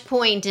really much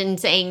point in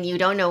saying you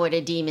don't know what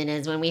a demon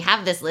is when we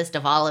have this list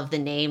of all of the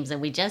names,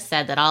 and we just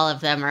said that all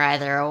of them are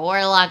either a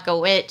warlock, a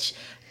witch,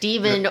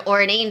 demon,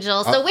 or an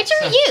angel. So which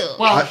are you?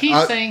 Well,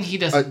 he's saying he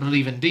doesn't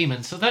believe in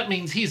demons, so that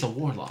means he's a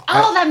warlock.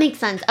 Oh, that makes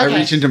sense. Okay. I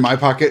reach into my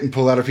pocket and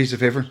pull out a piece of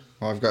paper.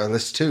 Well, I've got a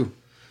list too.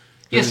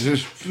 Yes,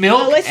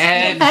 milk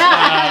and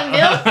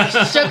Milk,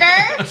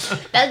 sugar,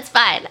 that's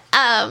fine.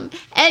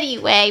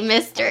 Anyway,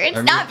 mister,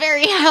 it's not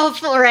very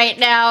helpful right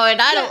now,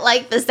 and I don't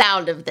like the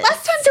sound of this.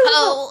 Last time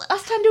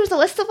there was a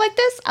list of like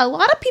this, a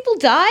lot of people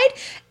died,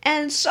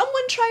 and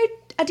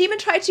a demon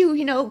tried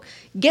to,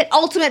 get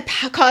ultimate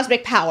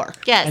cosmic power.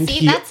 Yeah, And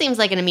see, he that seems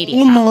like an immediate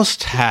problem.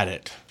 Almost had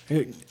it.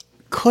 We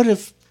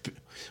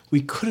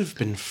could have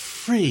been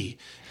free.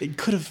 It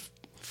could have.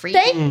 Free.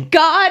 Thank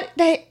God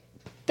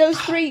those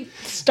three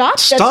stopped.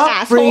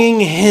 Stop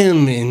bringing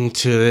him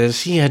into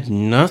this. He had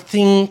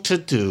nothing to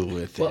do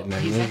with it. Well,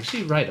 he's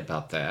actually right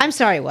about that. I'm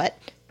sorry, what?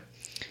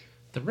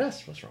 The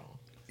rest was wrong.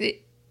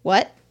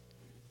 What?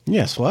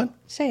 Yes, what?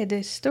 Say,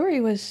 the story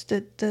was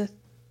that the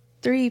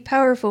 3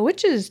 powerful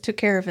witches took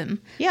care of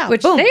him. Yeah,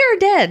 Which boom. they are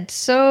dead,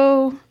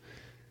 so...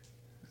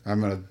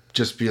 I'm going to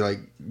just be like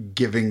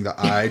giving the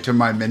eye to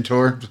my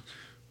mentor.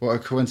 What a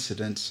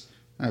coincidence.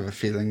 I have a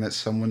feeling that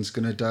someone's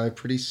going to die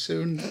pretty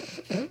soon.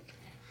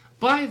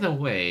 By the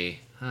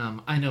way,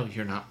 I know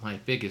you're not my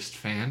biggest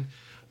fan,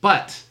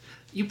 but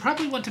you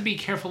probably want to be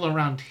careful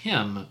around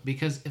him,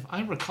 because if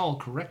I recall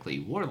correctly,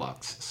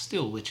 warlocks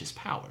steal witches'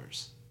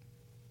 powers.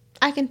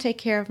 I can take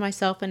care of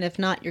myself, and if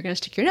not, you're going to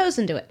stick your nose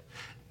into it.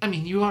 I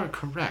mean, you are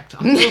correct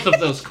on both of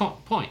those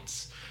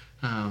points.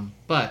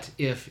 But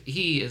if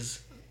he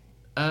is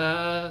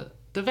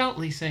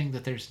devoutly saying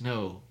that there's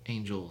no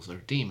angels or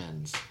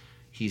demons,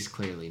 he's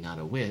clearly not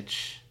a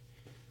witch,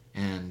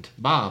 and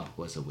Bob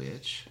was a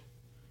witch.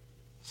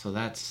 So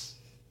that's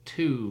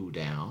 2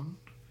 down.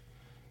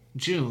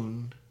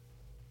 June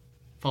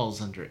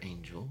falls under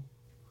angel.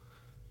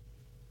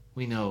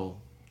 We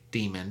know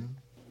demon.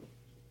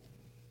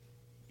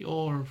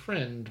 Your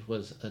friend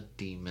was a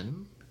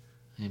demon,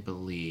 I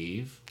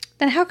believe.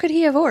 Then how could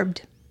he have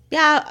orbed?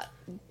 Yeah.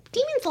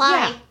 Demon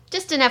fly. Yeah.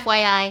 Just an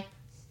FYI.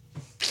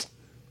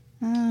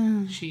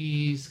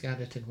 She's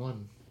got it in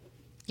one.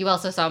 You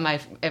also saw my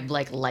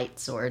light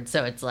sword,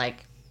 so it's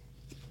like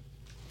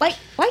Like,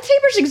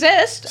 lightsabers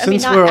exist.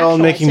 Since not we're all actual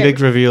making big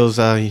lightsabers. reveals,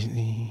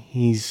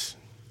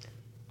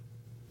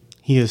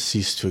 he has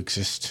ceased to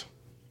exist.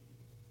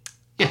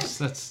 Yes,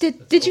 that's...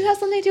 Did you have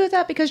something to do with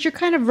that? Because you're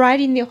kind of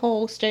riding the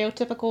whole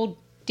stereotypical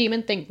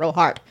demon thing real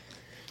hard.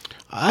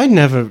 I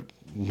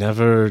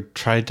never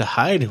tried to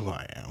hide who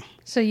I am.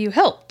 So you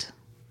helped.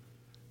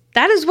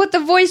 That is what the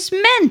voice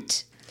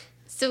meant.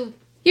 so.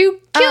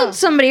 You killed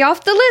somebody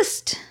off the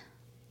list.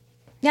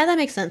 Yeah, that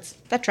makes sense.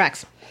 That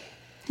tracks.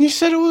 You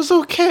said it was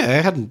okay.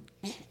 I hadn't.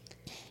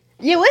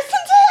 You listen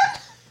to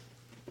him?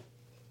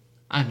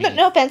 I mean,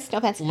 No offense, no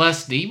offense.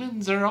 less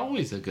demons are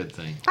always a good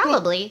thing.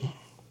 Probably.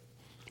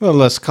 Well,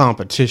 less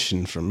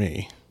competition for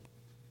me.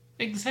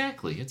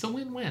 Exactly. It's a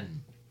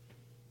win-win.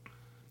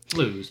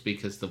 Lose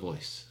because the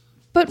voice.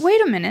 But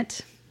wait a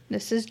minute.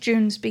 This is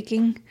June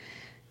speaking.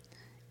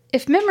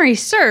 If memory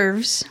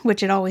serves,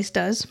 which it always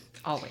does,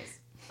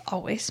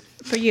 Always.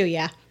 For you,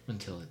 yeah.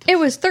 Until it does. It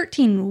was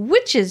 13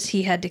 witches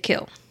he had to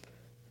kill.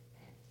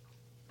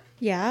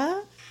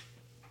 Yeah?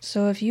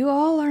 So if we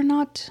all are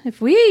not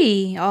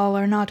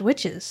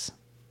witches,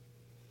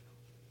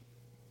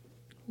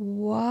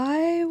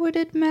 why would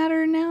it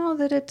matter now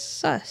that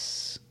it's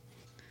us?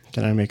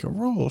 Can I make a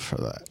roll for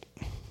that?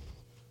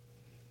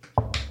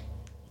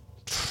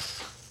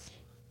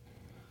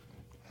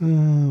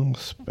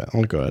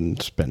 I'll go ahead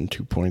and spend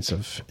 2 points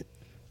of.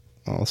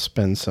 I'll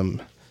spend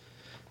some.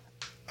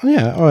 Oh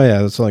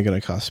yeah. That's only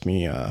going to cost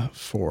me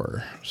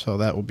 4. So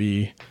that will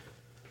be.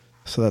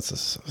 So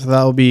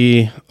that will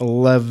be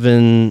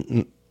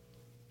 11.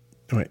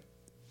 Wait.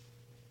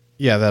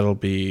 Yeah, that'll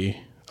be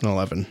an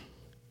 11.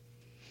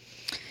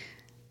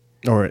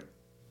 All right.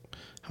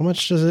 How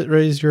much does it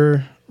raise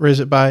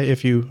it by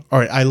if you? All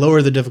right, I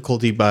lower the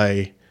difficulty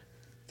by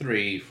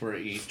 3 for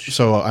each.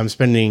 So I'm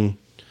spending.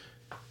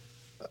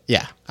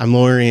 Yeah, I'm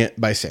lowering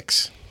it by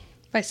 6.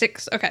 By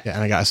 6, okay. Yeah,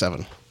 and I got a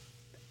 7.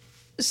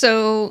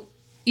 So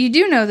you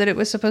do know that it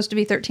was supposed to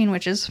be 13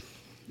 witches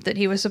that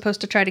he was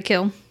supposed to try to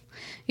kill.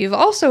 You've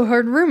also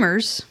heard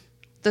rumors.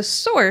 The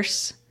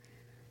source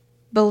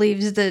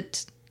believes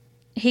that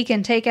he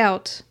can take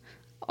out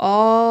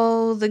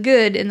all the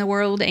good in the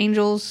world,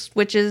 angels,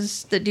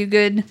 witches that do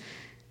good,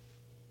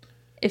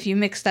 if you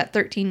mix that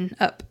 13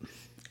 up.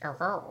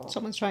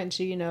 Someone's trying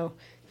to,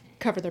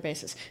 cover their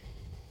bases.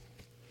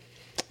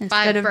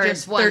 5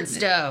 birds, 1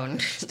 stone.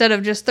 Instead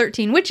of just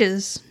 13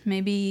 witches,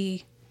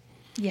 maybe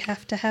you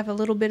have to have a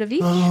little bit of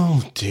each.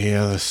 Oh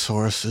dear, the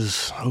source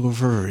is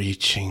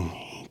overreaching.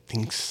 He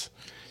thinks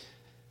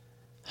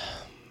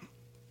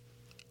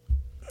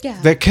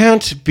there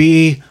can't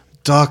be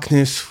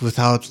darkness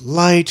without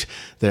light.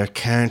 There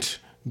can't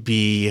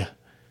be.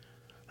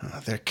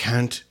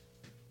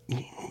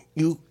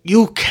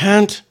 You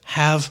can't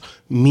have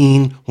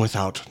mean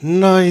without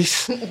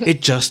nice.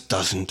 It just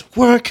doesn't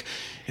work.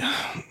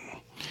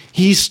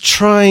 He's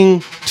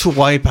trying to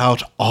wipe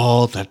out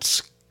all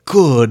that's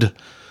good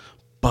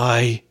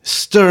by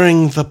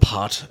stirring the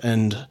pot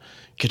and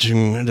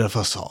getting rid of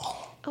us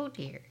all. Oh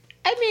dear.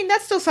 I mean,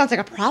 that still sounds like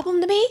a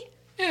problem to me.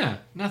 Yeah,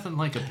 nothing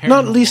like a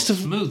Not paranormal least of-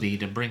 smoothie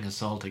to bring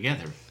us all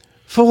together.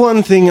 For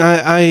one thing,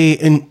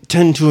 I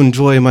tend to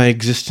enjoy my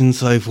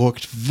existence. I've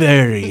worked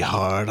very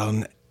hard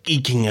on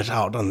eking it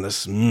out on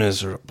this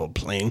miserable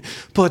plane.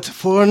 But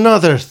for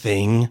another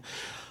thing,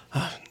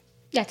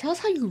 Yeah, tell us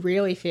how you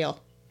really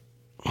feel.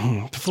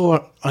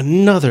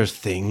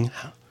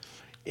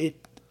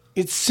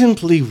 it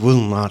simply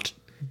will not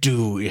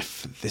do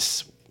if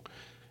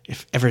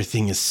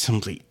everything is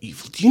simply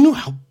evil. Do you know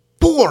how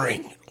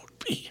boring it would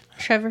be?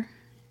 Trevor,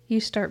 you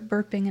start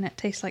burping and it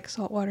tastes like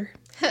salt water.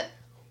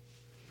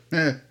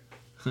 Oh,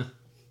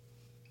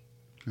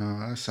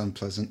 that's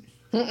unpleasant.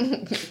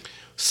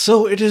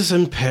 So it is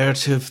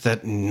imperative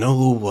that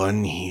no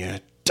one here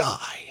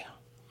die.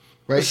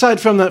 Right. Aside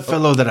from that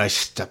fellow that I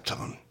stepped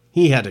on.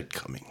 He had it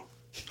coming.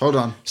 Hold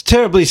on. I was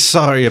terribly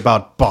sorry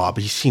about Bob.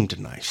 He seemed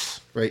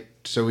nice. Right.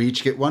 So we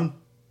each get one?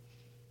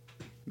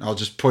 I'll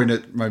just point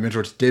at my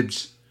mentor's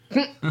dibs.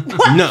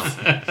 No.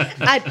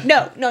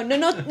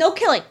 No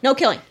killing. No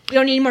killing. We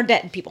don't need any more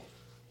dead people.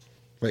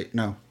 Wait,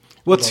 no.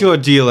 What's your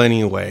deal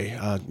anyway?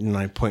 And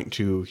I point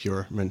to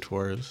your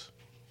mentors.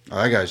 Oh,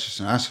 that guy's just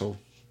an asshole.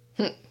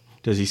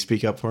 Does he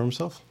speak up for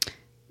himself?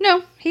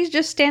 No, he's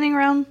just standing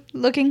around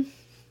looking.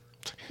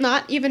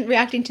 Not even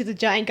reacting to the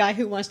giant guy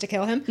who wants to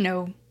kill him.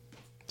 No.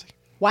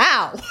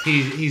 Wow.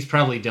 He's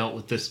probably dealt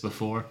with this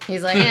before.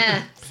 He's like,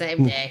 yeah,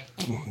 same day.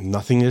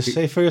 Nothing to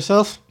say for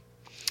yourself?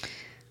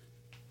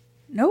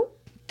 Nope.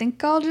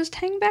 Think I'll just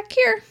hang back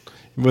here.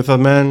 With a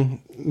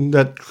man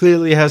that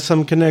clearly has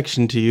some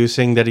connection to you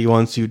saying that he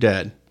wants you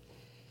dead.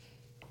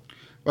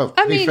 Well,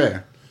 to be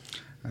fair,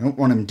 I don't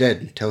want him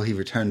dead until he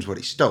returns what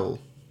he stole.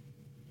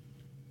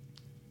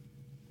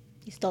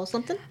 You stole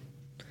something?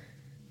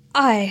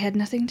 I had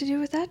nothing to do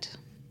with that.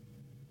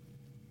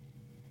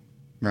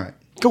 Right.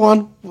 Go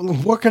on,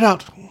 work it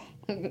out.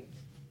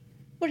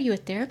 What are you, a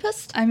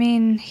therapist? I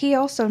mean, he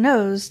also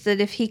knows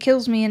that if he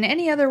kills me in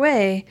any other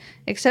way,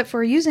 except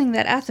for using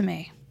that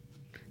athame,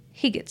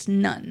 he gets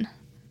none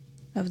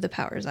of the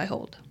powers I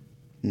hold.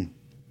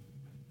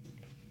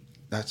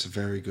 That's a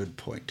very good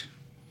point.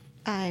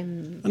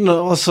 And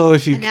also,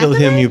 if you kill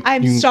him,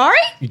 I'm sorry?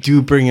 You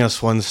do bring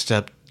us one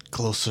step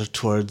closer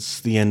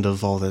towards the end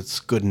of all that's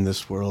good in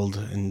this world,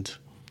 and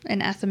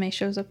And athame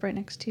shows up right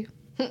next to you.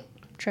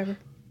 Trevor.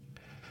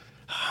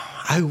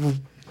 I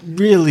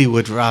really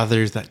would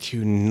rather that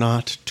you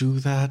not do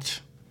that.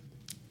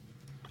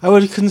 I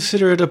would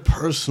consider it a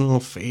personal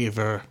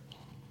favor.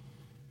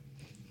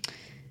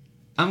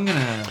 I'm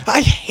gonna...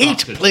 I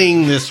hate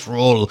playing this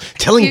role,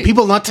 telling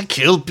people not to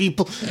kill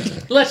people.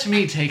 Let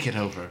me take it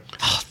over.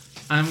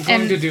 I'm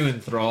going to do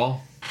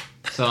enthrall,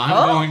 so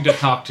I'm going to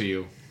talk to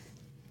you.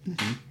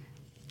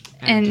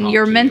 And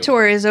your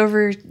mentor is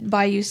over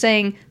by you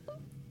saying,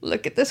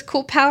 look at this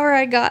cool power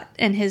I got.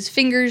 And his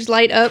fingers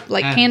light up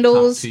like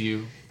candles. Talk to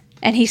you.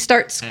 And he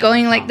starts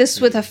going like this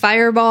with a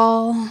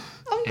fireball.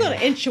 I'm going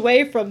to inch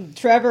away from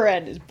Trevor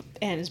and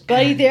his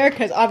buddy there,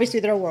 because obviously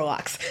they're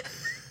warlocks.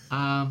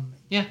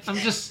 Yeah, I'm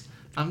just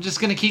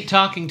gonna keep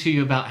talking to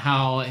you about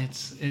how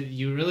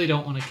you really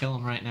don't want to kill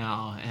him right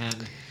now,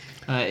 and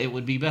it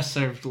would be best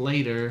served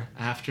later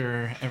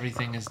after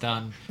everything is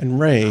done. And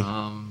Ray,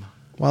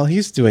 while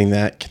he's doing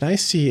that, can I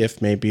see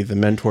if maybe the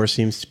mentor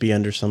seems to be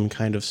under some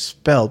kind of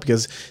spell?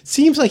 Because it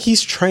seems like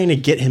he's trying to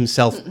get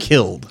himself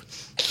killed.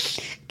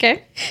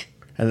 Okay.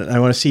 And I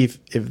want to see if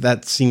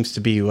that seems to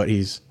be what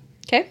he's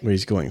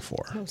going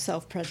for. No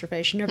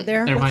self-preservation over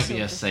there. There might be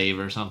a save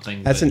or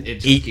something. That's but an it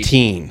just keeps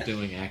 18.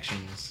 Doing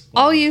actions.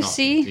 while All I'm you talking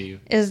see to you.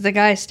 is the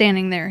guy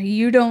standing there.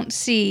 You don't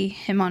see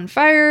him on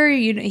fire.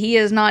 He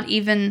is not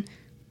even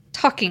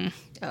talking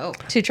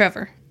to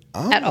Trevor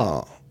at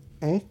all.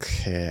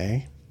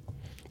 Okay.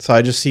 So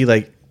I just see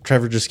like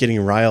Trevor just getting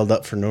riled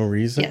up for no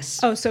reason. Yes.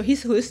 Oh, so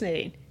he's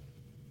hallucinating.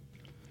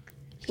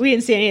 We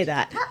didn't see any of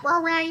that.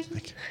 All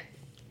right.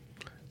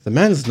 The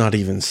man's not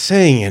even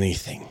saying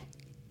anything.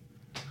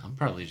 I'm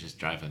probably just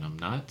driving him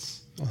nuts.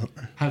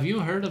 Have you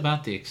heard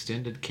about the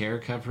extended care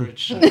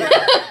coverage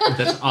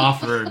that's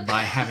offered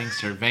by having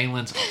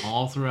surveillance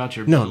all throughout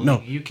your building?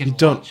 No, you can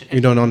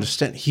you don't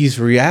understand. He's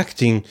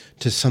reacting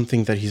to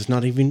something that he's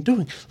not even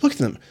doing. Look at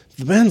them.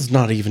 The man's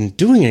not even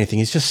doing anything.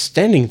 He's just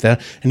standing there,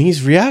 and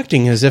he's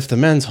reacting as if the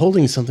man's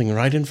holding something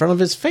right in front of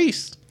his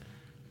face.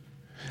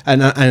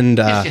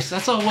 Yes,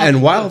 that's all.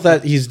 And while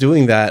that he's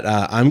doing that,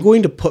 I'm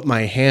going to put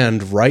my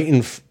hand right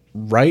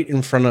right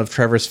in front of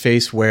Trevor's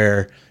face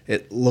where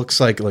it looks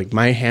like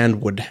my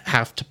hand would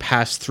have to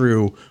pass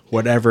through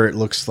whatever it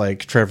looks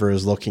like Trevor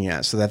is looking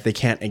at so that they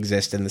can't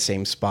exist in the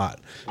same spot.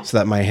 So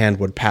that my hand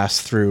would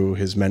pass through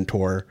his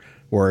mentor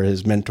or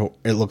his mentor.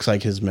 It looks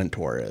like his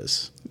mentor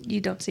is. You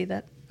don't see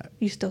that.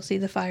 You still see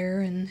the fire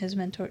and his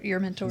mentor, your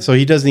mentor. So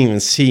he doesn't even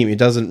see him. He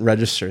doesn't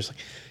register. It's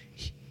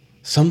like,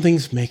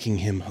 something's making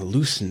him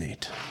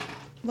hallucinate.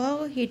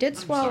 Well, he did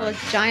swallow a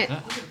giant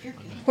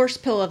horse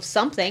pill of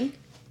something.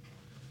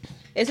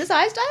 Is his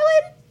eyes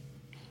dilated?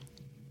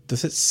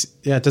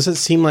 Does it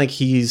seem like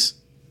he's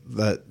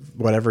that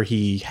whatever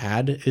he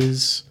had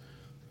is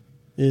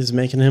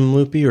making him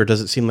loopy, or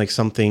does it seem like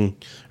something?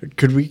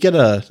 Could we get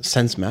a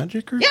sense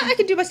magic? Or Yeah, I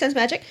can do my sense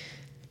magic.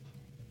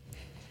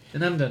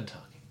 And I'm done talking.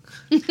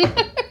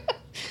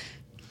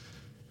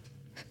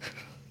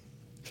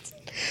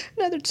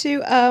 Another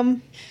 2.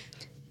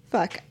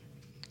 Fuck.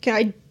 Can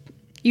I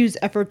use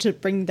effort to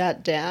bring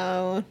that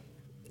down?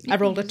 I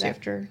rolled a 2.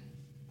 after.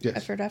 Yes.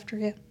 Effort after,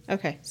 yeah.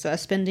 Okay, so I'm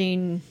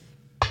spending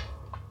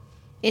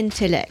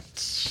intellect.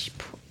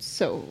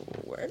 So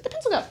where'd the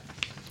pencil go?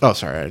 Oh,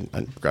 sorry,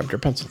 I grabbed your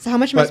pencil. So how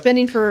much am I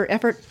spending for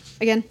effort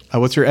again?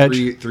 What's your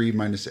edge? 3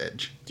 minus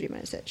edge. 3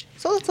 minus edge.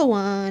 So that's a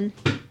 1.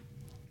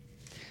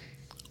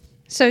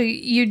 So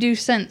you do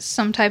sense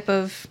some type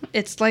of,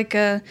 it's like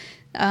a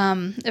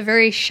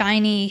very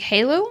shiny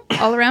halo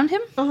all around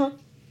him.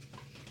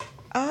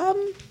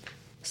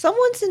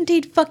 Someone's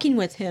indeed fucking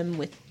with him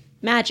with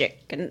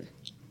magic and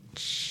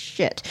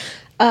shit.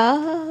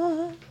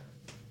 You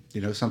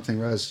know something,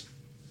 Raz?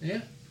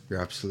 Yeah.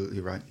 You're absolutely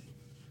right.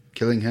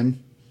 Killing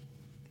him,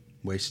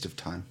 waste of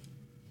time.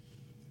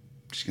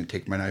 Just gonna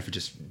take my knife and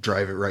just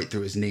drive it right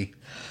through his knee.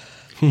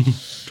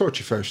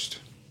 Torture first.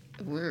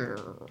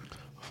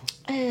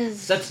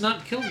 That's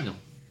not killing him.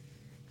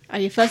 Are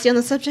you fuzzy on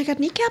the subject of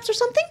kneecaps or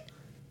something?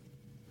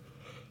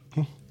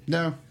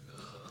 No.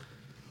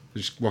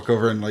 Just walk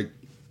over and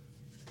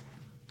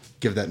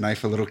give that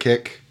knife a little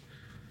kick.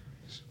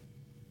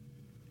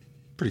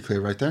 Pretty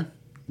clear right there.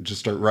 Just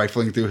start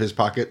rifling through his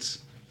pockets.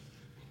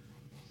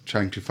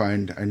 Trying to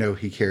find, I know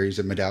he carries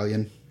a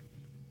medallion.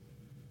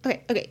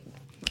 Okay.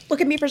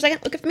 Look at me for a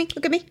second. Look at me.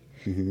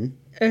 Mm-hmm.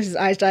 Is his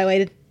eyes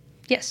dilated?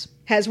 Yes.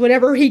 Has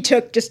whatever he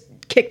took just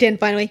kicked in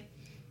finally?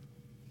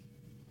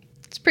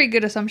 It's a pretty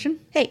good assumption.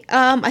 Hey,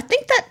 I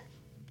think that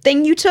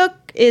thing you took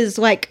is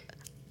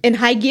in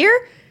high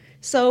gear,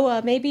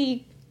 so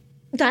maybe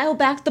dial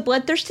back the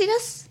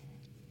bloodthirstiness.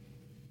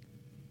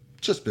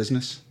 Just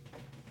business.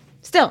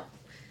 Still,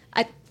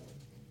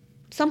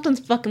 something's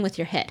fucking with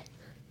your head.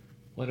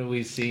 What do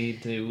we see?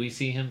 Do we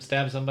see him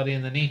stab somebody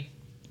in the knee?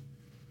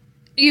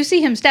 You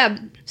see him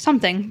stab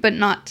something, but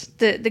not.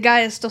 The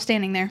guy is still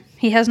standing there.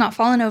 He has not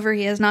fallen over.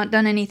 He has not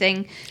done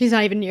anything. He's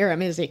not even near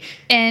him, is he?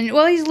 And,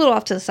 well, he's a little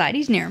off to the side.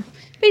 He's near him.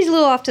 But he's a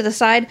little off to the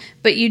side.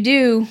 But you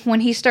do,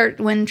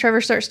 when Trevor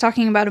starts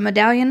talking about a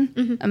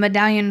medallion, a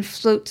medallion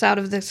floats out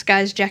of this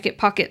guy's jacket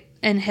pocket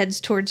and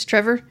heads towards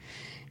Trevor.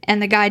 And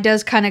the guy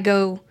does kind of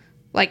go,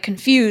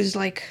 confused,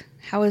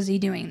 how is he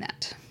doing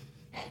that?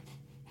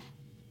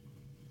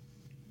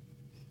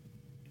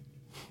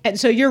 And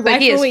so you're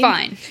But rifling. he is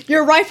fine.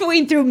 You're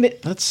rifling through.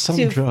 That's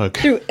some drug.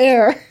 Through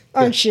air,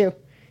 aren't you?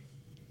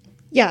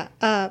 Yeah.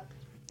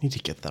 Need to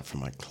get that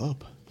from my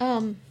club.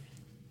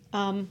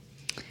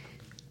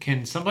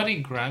 Can somebody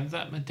grab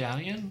that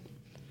medallion?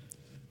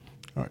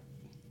 All right.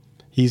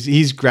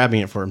 He's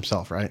grabbing it for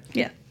himself, right?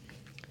 Yeah.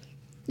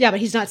 Yeah, but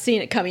he's not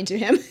seeing it coming to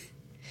him.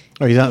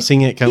 Oh, he's not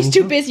seeing it coming. He's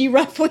too busy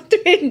rifling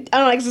through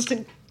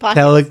non-existent pockets.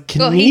 Telekinesis.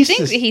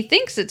 Well, he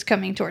thinks it's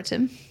coming towards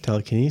him.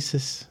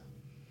 Telekinesis.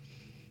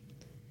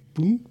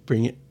 Boom,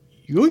 bring it.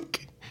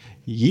 Yoink.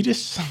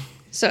 Yeetus.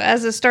 So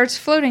as it starts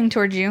floating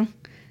towards you,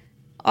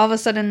 all of a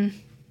sudden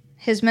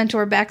his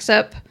mentor backs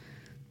up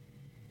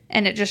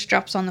and it just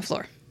drops on the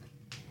floor.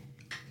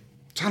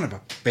 Son of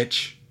a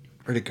bitch.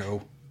 Where'd it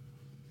go?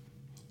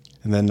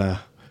 And then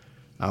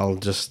I'll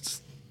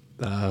just...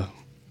 can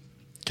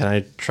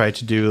I try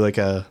to do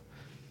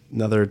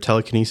another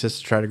telekinesis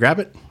to try to grab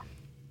it?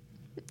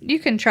 You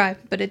can try,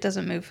 but it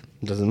doesn't move.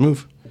 It doesn't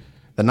move.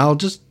 Then I'll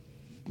just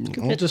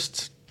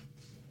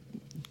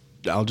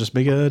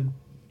make a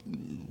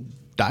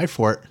dive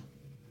for it.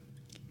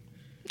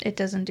 It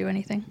doesn't do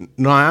anything.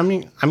 No, I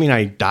mean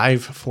I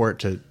dive for it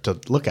to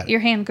look at it. Your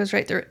hand goes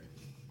right through it.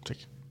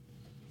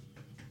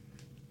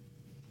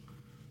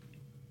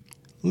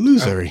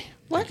 Losery.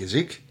 What? Thank you,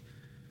 Zeke.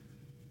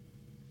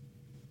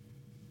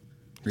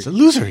 It's a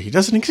loser. He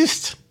doesn't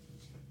exist.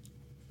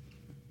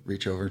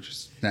 Reach over,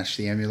 just snatch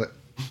the amulet.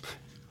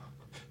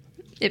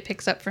 It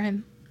picks up for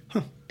him.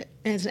 And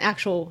it's an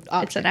actual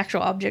object. It's an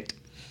actual object.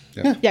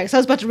 Yeah. Yeah, because I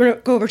was about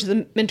to go over to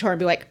the mentor and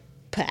be like,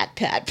 pat,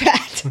 pat,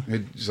 pat. I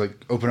just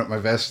open up my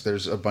vest.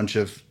 There's a bunch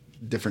of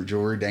different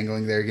jewelry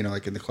dangling there,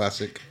 in the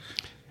classic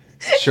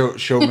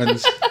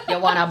showman's. You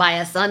want to buy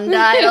a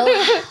sundial?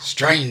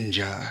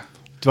 Stranger.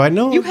 Do I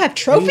know You have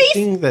trophies?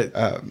 anything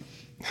that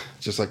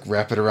Just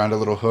wrap it around a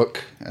little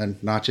hook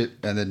and notch it,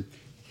 and then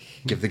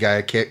give the guy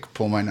a kick,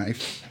 pull my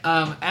knife.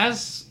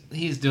 As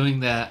he's doing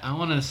that, I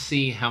want to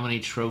see how many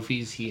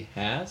trophies he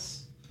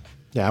has.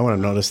 Yeah, I want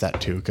to notice that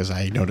too, because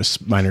I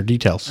notice minor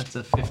details. That's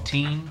a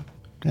 15.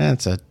 Yeah,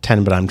 it's a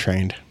 10, but I'm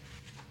trained.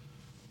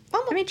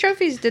 How many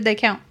trophies did they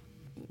count?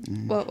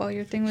 While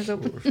your thing was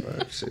open? 4,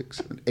 5, 6,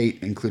 7, 8,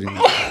 including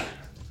that.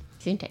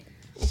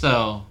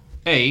 So,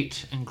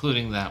 8,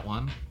 including that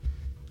one.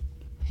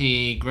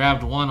 He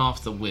grabbed one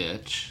off the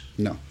witch.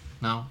 No.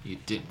 No, you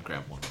didn't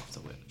grab one off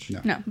the witch.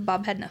 No. No,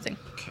 Bob had nothing.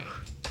 Okay.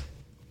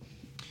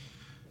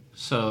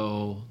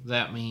 So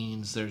that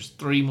means there's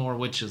 3 more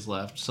witches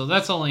left. So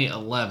that's only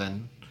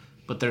 11.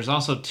 But there's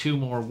also 2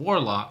 more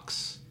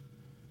warlocks.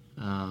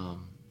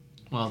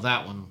 Well,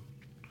 that one.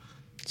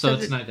 So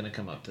it's not going to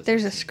come up to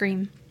There's a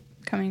scream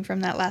coming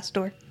from that last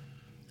door.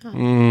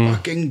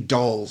 Fucking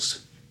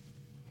dolls.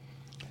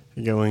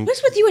 You're going,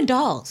 What's with you and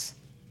dolls?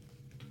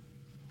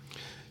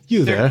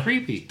 you They're there.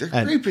 creepy. They're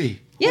And-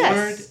 creepy.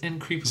 Yes. Bored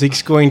and creepy.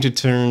 Zeke's going to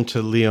turn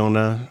to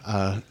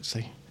Leona,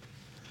 say,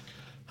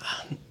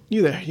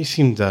 you there, you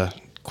seemed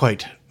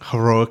quite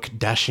heroic,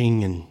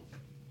 dashing, and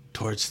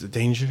towards the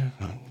danger.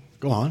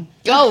 Go on.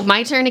 Oh,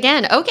 my turn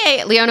again.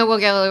 Okay, Leona will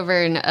go over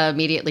and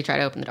immediately try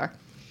to open the door.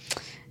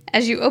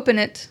 As you open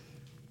it,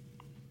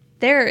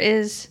 there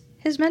is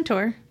his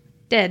mentor,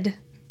 dead.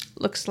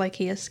 Looks like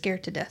he is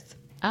scared to death.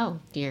 Oh,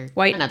 dear.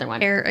 White Another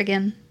one. hair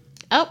again.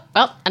 Oh,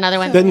 well, another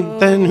one.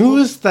 Then who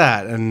is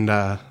that?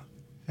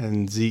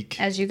 And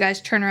Zeke. As you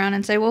guys turn around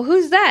and say, well,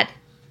 who's that?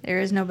 There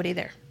is nobody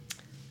there.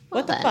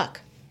 What the then. fuck?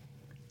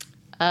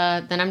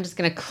 Then I'm just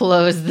going to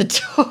close the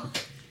door.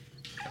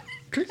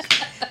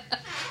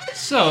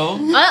 So,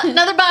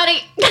 Another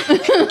body.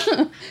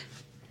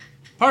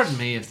 pardon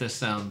me if this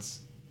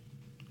sounds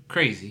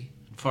crazy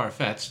and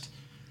far-fetched.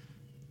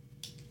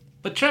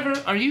 But Trevor,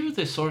 are you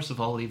the source of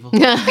all evil?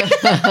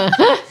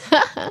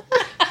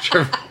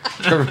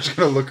 Trevor's going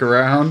to look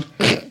around.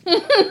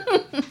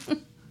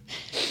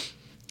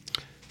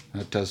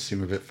 That does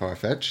seem a bit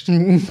far-fetched.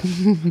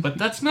 But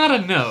that's not a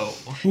no.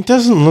 He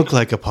doesn't look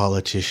like a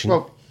politician.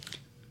 Well,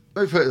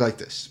 let me put it like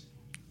this.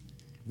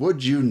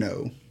 Would you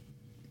know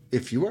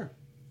if you were?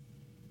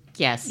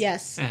 Yes.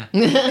 Yes. Eh.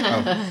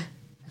 Oh,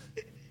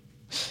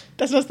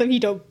 That's not something you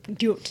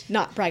do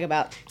not brag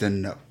about.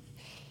 then no.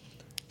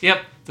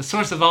 Yep, the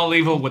source of all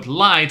evil would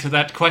lie to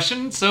that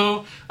question,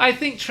 so I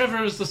think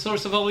Trevor is the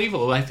source of all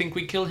evil. I think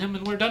we kill him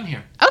and we're done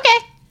here. Okay.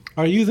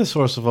 Are you the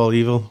source of all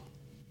evil?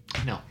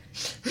 No.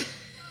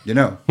 You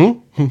know,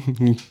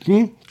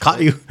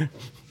 Caught you.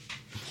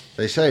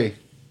 they say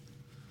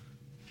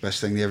best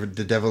thing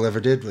the devil ever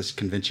did was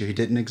convince you he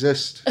didn't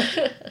exist.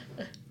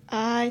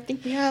 I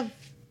think we have.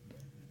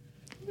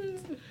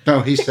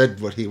 No, he said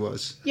what he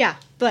was. Yeah,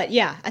 but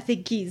yeah, I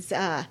think he's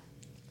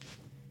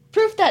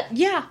proof that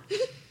yeah.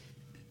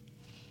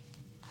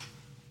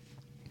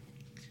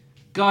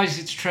 Guys,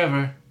 it's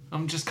Trevor.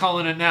 I'm just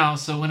calling it now,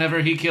 so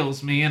whenever he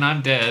kills me and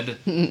I'm dead,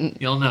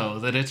 you'll know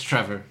that it's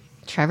Trevor.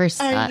 Trevor's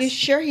sus. Are you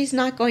sure he's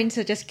not going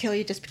to just kill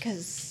you just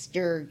because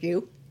you're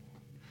you?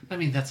 I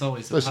mean, that's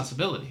always a Listen.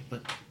 possibility,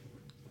 but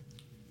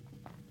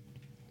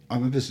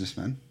I'm a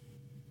businessman.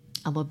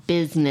 I'm a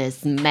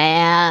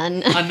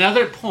businessman.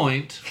 another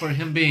point for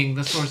him being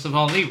the source of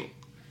all evil.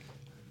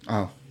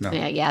 Oh, no.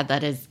 Yeah,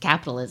 that is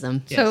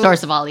capitalism. So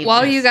Source of all evil.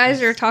 While you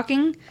guys are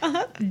talking,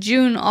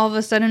 June all of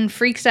a sudden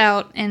freaks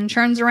out and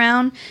turns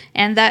around,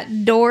 and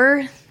that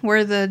door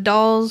where the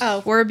dolls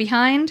were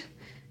behind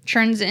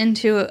turns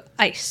into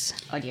ice.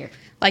 Oh, dear.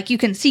 Like you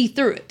can see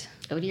through it.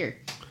 Oh, dear.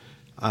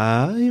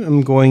 I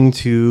am going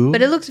to.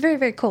 But it looks very,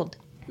 very cold.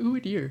 Oh,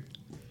 dear.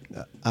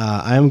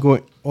 I am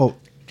going. Oh,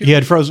 he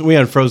had frozen. We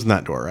had frozen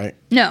that door, right?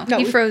 No, No,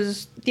 he we-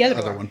 froze The other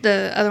Other one. one.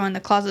 the other one, the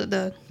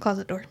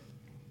closet door.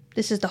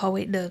 This is the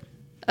hallway, the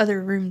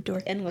other room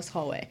door. Endless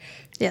hallway.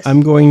 Yes.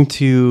 I'm going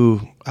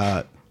to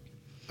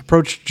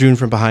approach June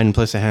from behind and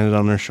place a hand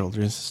on her shoulder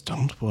and says,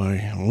 "Don't worry,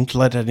 I won't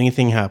let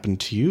anything happen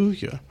to you."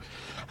 Yeah.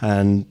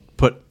 And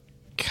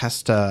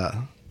cast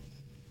a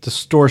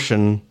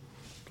distortion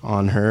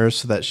on her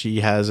so that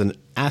she has an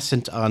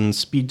ascent on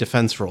speed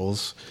defense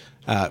rolls.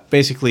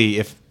 Basically,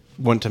 if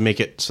want to make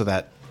it so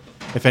that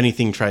if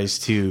anything tries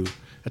to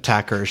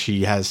attack her,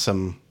 she has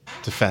some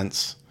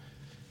defense.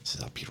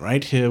 Says, "I'll be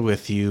right here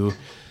with you.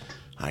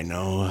 I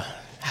know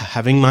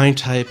having my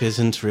type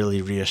isn't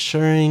really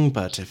reassuring,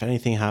 but if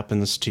anything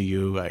happens to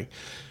you, I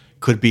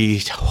could be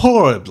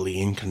horribly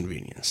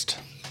inconvenienced."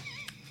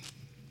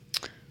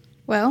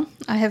 Well,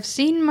 I have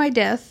seen my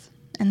death,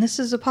 and this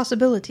is a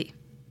possibility.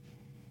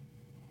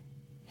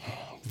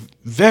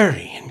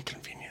 Very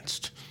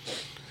inconvenienced.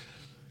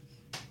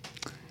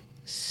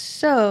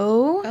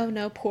 So, Oh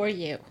no, poor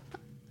you.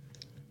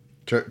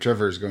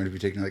 Trevor is going to be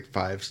taking like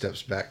 5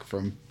 steps back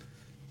from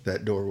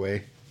that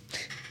doorway.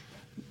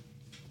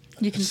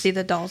 you can see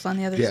the dolls on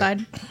the other Yeah.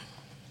 side.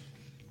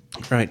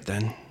 Right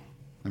then.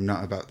 I'm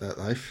not about that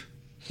life.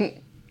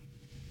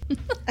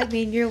 I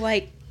mean, you're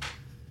like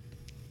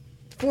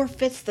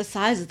 4/5 the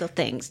size of the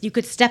things. You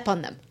could step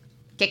on them.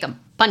 Kick him.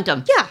 Punt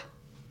him. Yeah.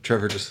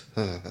 Trevor just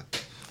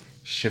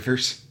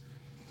shivers.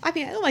 I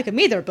mean, I don't like them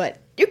either, but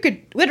you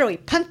could literally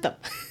punt them.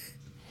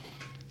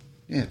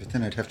 Yeah, but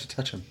then I'd have to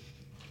touch them.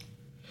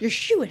 Your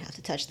shoe would have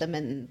to touch them,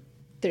 and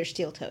they're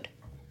steel-toed.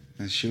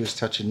 And she was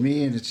touching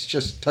me, and it's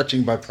just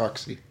touching by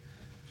proxy.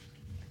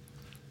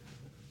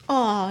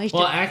 Oh,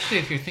 Well, actually,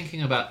 if you're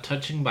thinking about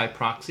touching by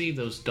proxy,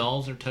 those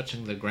dolls are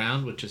touching the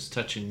ground, which is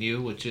touching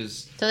you, which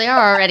is... So they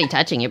are already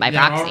touching you by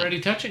They're proxy. already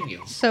touching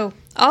you. So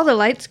all the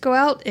lights go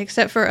out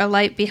except for a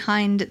light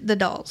behind the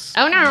dolls.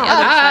 Oh no!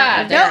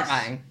 side of the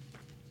Terrifying.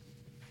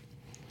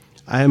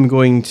 I am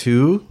going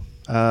to.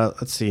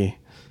 Let's see.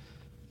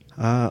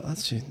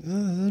 Sorry,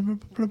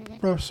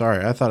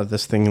 I thought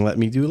this thing let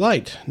me do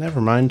light. Never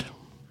mind.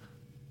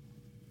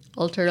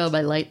 I'll turn on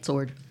my light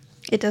sword.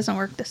 It doesn't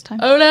work this time.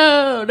 Oh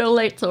no! No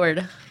light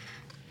sword.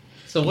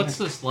 So what's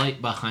this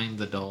light behind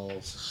the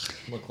dolls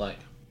look like?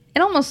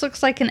 It almost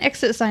looks like an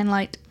exit sign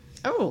light.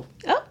 Oh.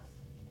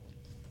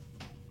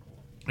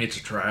 It's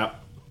a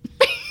trap.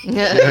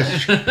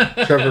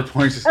 Trevor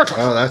points.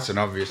 Oh, that's an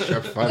obvious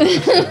trap.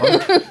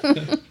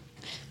 5.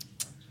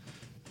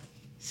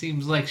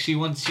 Seems like she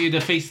wants you to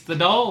face the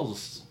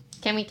dolls.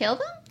 Can we kill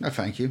them? No,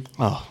 thank you.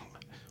 Oh,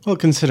 well,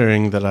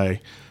 considering that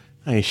I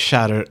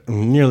shattered,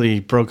 nearly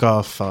broke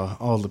off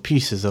all the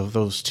pieces of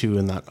those two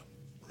in that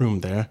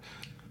room there.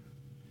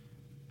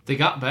 They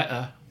got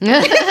better.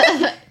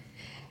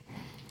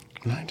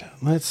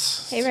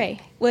 Let's. Hey,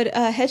 Ray. Would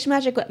hedge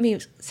magic let me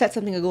set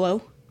something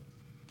aglow?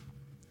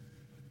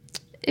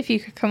 If you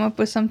could come up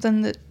with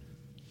something that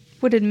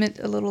would emit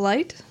a little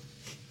light.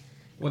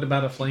 What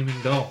about a flaming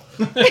doll?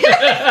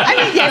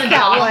 Yes,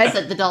 that would.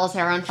 Set the doll's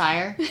hair on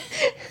fire.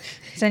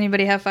 Does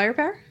anybody have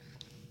firepower?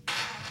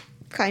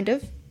 Kind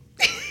of.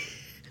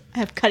 I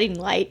have cutting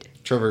light.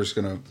 Trevor's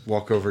gonna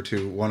walk over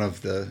to one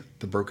of the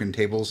broken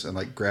tables and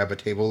like grab a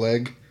table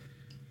leg,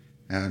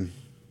 and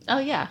Oh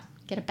yeah,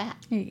 get a bat.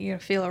 You gonna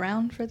feel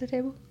around for the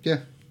table? yeah,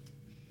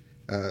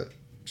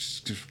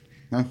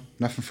 no,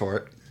 nothing for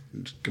it.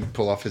 Just gonna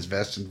pull off his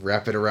vest and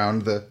wrap it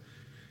around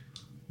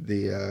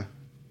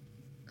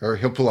or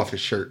he'll pull off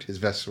his shirt. His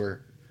vest's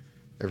where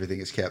everything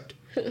is kept.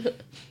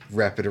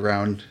 Wrap it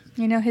around,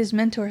 You know, his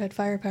mentor had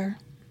firepower.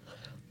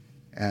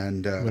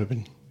 and Would have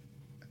been.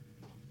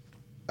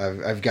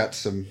 I've got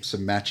some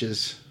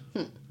matches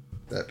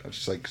that I'll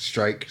just like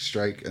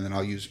strike, and then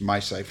I'll use my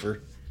cipher,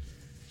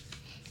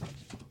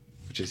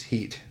 which is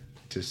heat,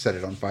 to set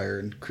it on fire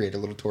and create a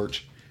little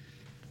torch.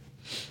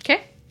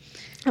 Okay.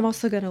 I'm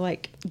also gonna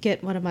like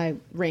get one of my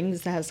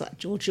rings that has like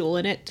jewel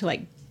in it to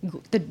like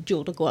the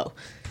jewel to glow.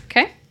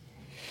 Okay.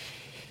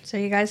 So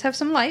you guys have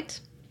some light.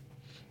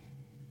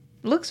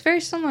 Looks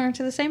very similar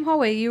to the same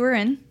hallway you were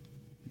in,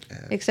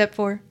 except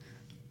for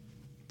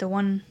the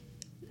one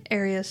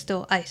area is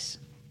still ice,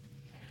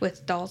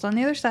 with dolls on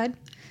the other side,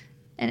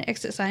 and an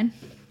exit sign.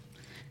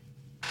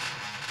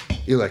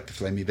 You like the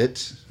flamey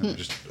bits? I'll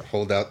just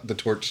hold out the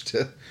torch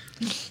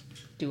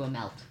Do a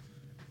melt.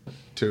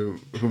 to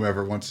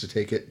whomever wants to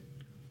take it.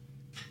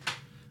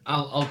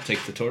 I'll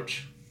take the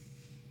torch.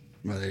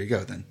 Well, there you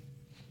go then.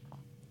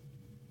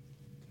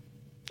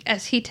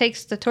 As he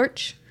takes the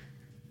torch,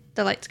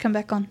 the lights come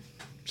back on.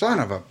 Son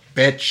of a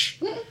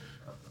bitch!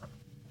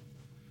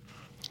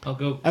 I'll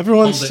go.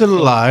 Everyone's hold it still close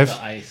to alive.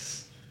 The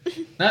ice,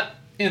 not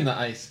in the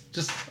ice,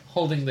 just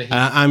holding the heat.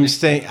 I'm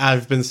staying.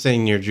 I've been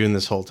staying near June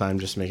this whole time,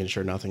 just making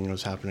sure nothing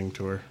was happening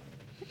to her.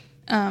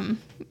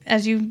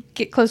 As you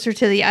get closer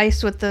to the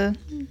ice with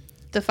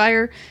the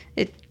fire,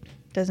 it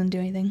doesn't do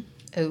anything.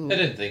 Oh. I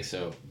didn't think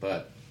so,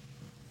 but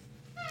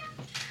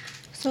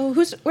So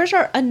where's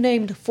our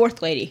unnamed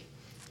fourth lady?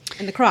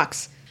 In the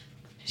Crocs.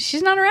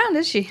 She's not around,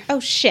 is she? Oh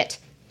shit.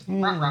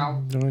 Don't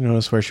I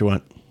notice where she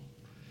went?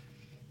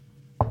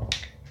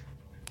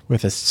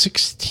 With a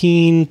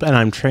 16, and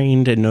I'm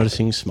trained in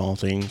noticing small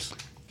things.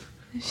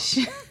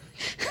 So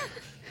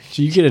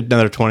you get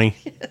another 20.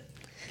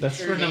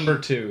 that's for number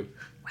 2.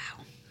 Wow.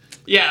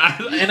 Yeah,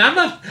 and I'm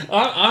not.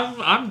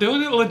 I'm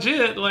doing it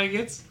legit. Like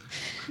it's.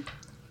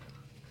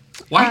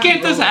 Why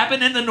can't this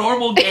happen in the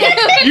normal game?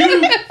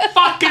 You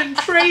fucking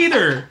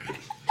traitor!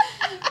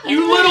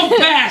 You little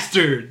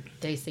bastard!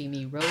 They see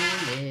me rolling,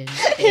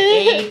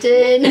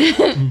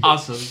 Aiden.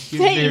 Awesome.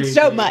 You're Thank you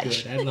so very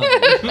much. good. I love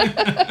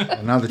it.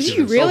 Well, now that Did you've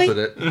you really?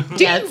 insulted it.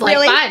 Yeah, it's like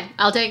Really? fine.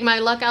 I'll take my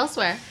luck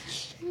elsewhere.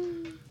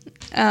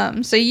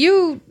 So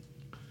you,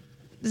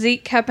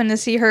 Zeke, happen to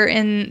see her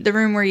in the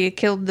room where you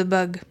killed the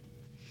bug.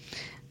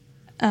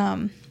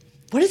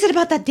 What is it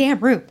about that damn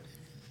room?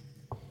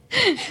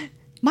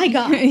 My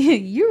god.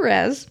 You,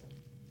 Raz.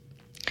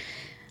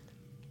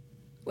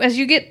 As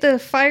you get the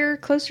fire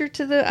closer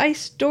to the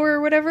ice door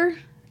or whatever,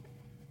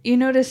 you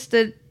notice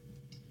that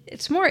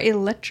it's more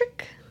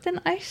electric than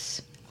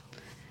ice.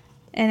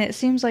 And it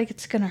seems like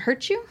it's going to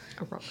hurt you.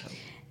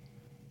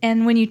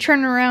 And when you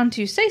turn around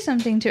to say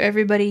something to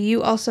everybody,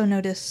 you also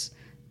notice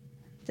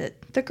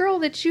that the girl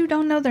that you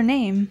don't know their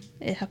name,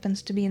 it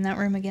happens to be in that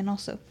room again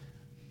also.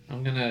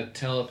 I'm gonna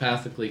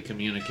telepathically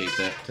communicate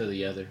that to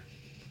the other.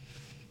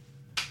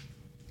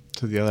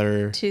 To the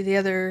other. To the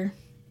other...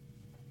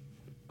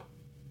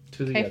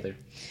 To the Okay. other.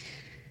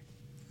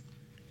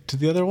 To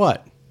the other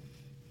what?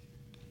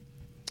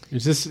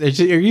 Are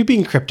you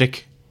being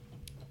cryptic?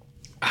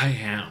 I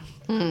am.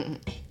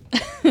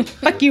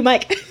 Fuck you,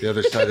 Mike. The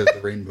other side of the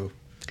rainbow.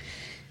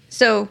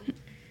 So,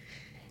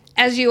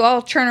 as you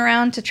all turn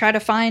around to try to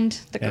find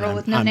the And girl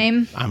with no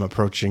name, I'm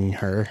approaching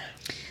her.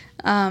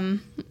 I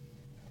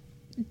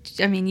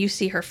mean, you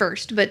see her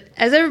first, but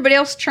as everybody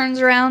else turns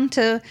around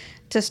to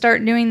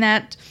start doing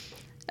that,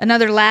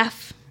 another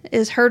laugh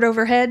is heard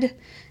overhead,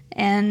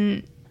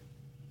 and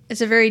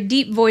it's a very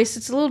deep voice.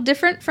 It's a little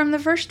different from the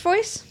first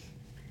voice,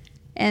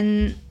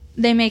 and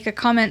they make a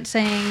comment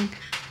saying,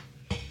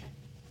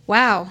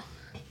 "Wow,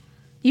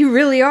 you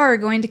really are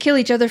going to kill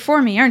each other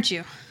for me, aren't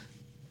you?"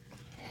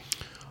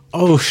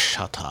 Oh,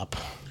 shut up.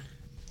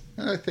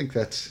 I think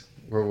that's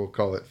where we'll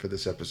call it for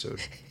this episode.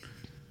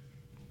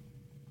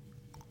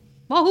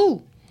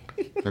 Wahoo!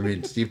 I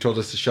mean, Steve told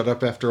us to shut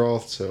up after all,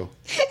 so.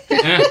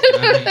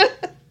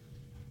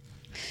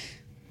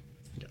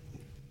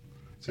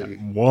 So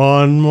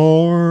One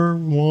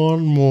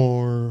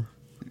more.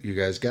 you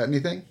guys got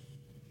anything?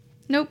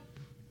 Nope.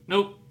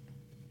 Nope.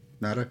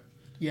 Nada?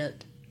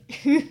 Yet.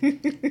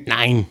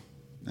 9.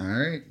 All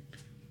right.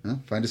 Well,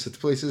 find us at the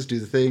places, do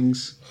the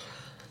things.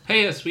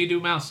 Hey, yes, we do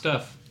mouse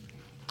stuff.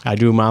 I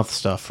do mouth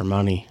stuff for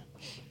money.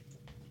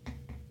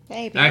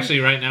 Hey, maybe, Actually,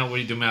 right now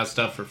we do mouse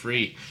stuff for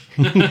free.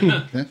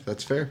 Yeah,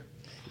 that's fair.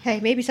 hey,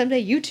 maybe someday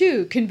you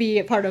too can be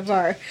a part of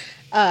our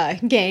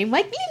game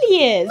like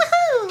Lily is.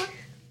 Woohoo!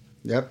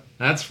 Yep.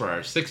 That's for our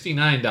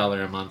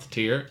 $69 a month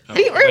tier. Oh,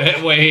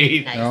 We're-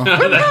 wait. Nice. No.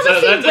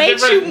 promising way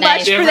too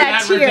much for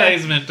that tier.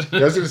 advertisement.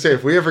 I was going to say,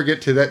 if we ever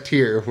get to that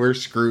tier, we're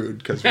screwed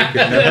because we could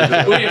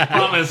never do it. We have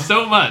promised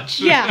so much.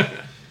 Yeah.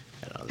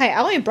 Hey,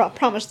 I only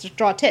promised to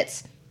draw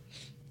tits.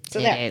 So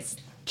there. Titties.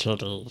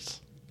 Titties.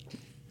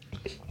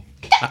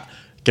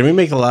 Can we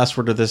make the last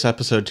word of this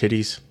episode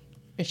titties?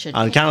 It should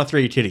On the count of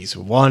 3, titties.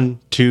 1,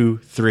 2,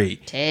 3.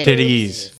 Titties. Titties.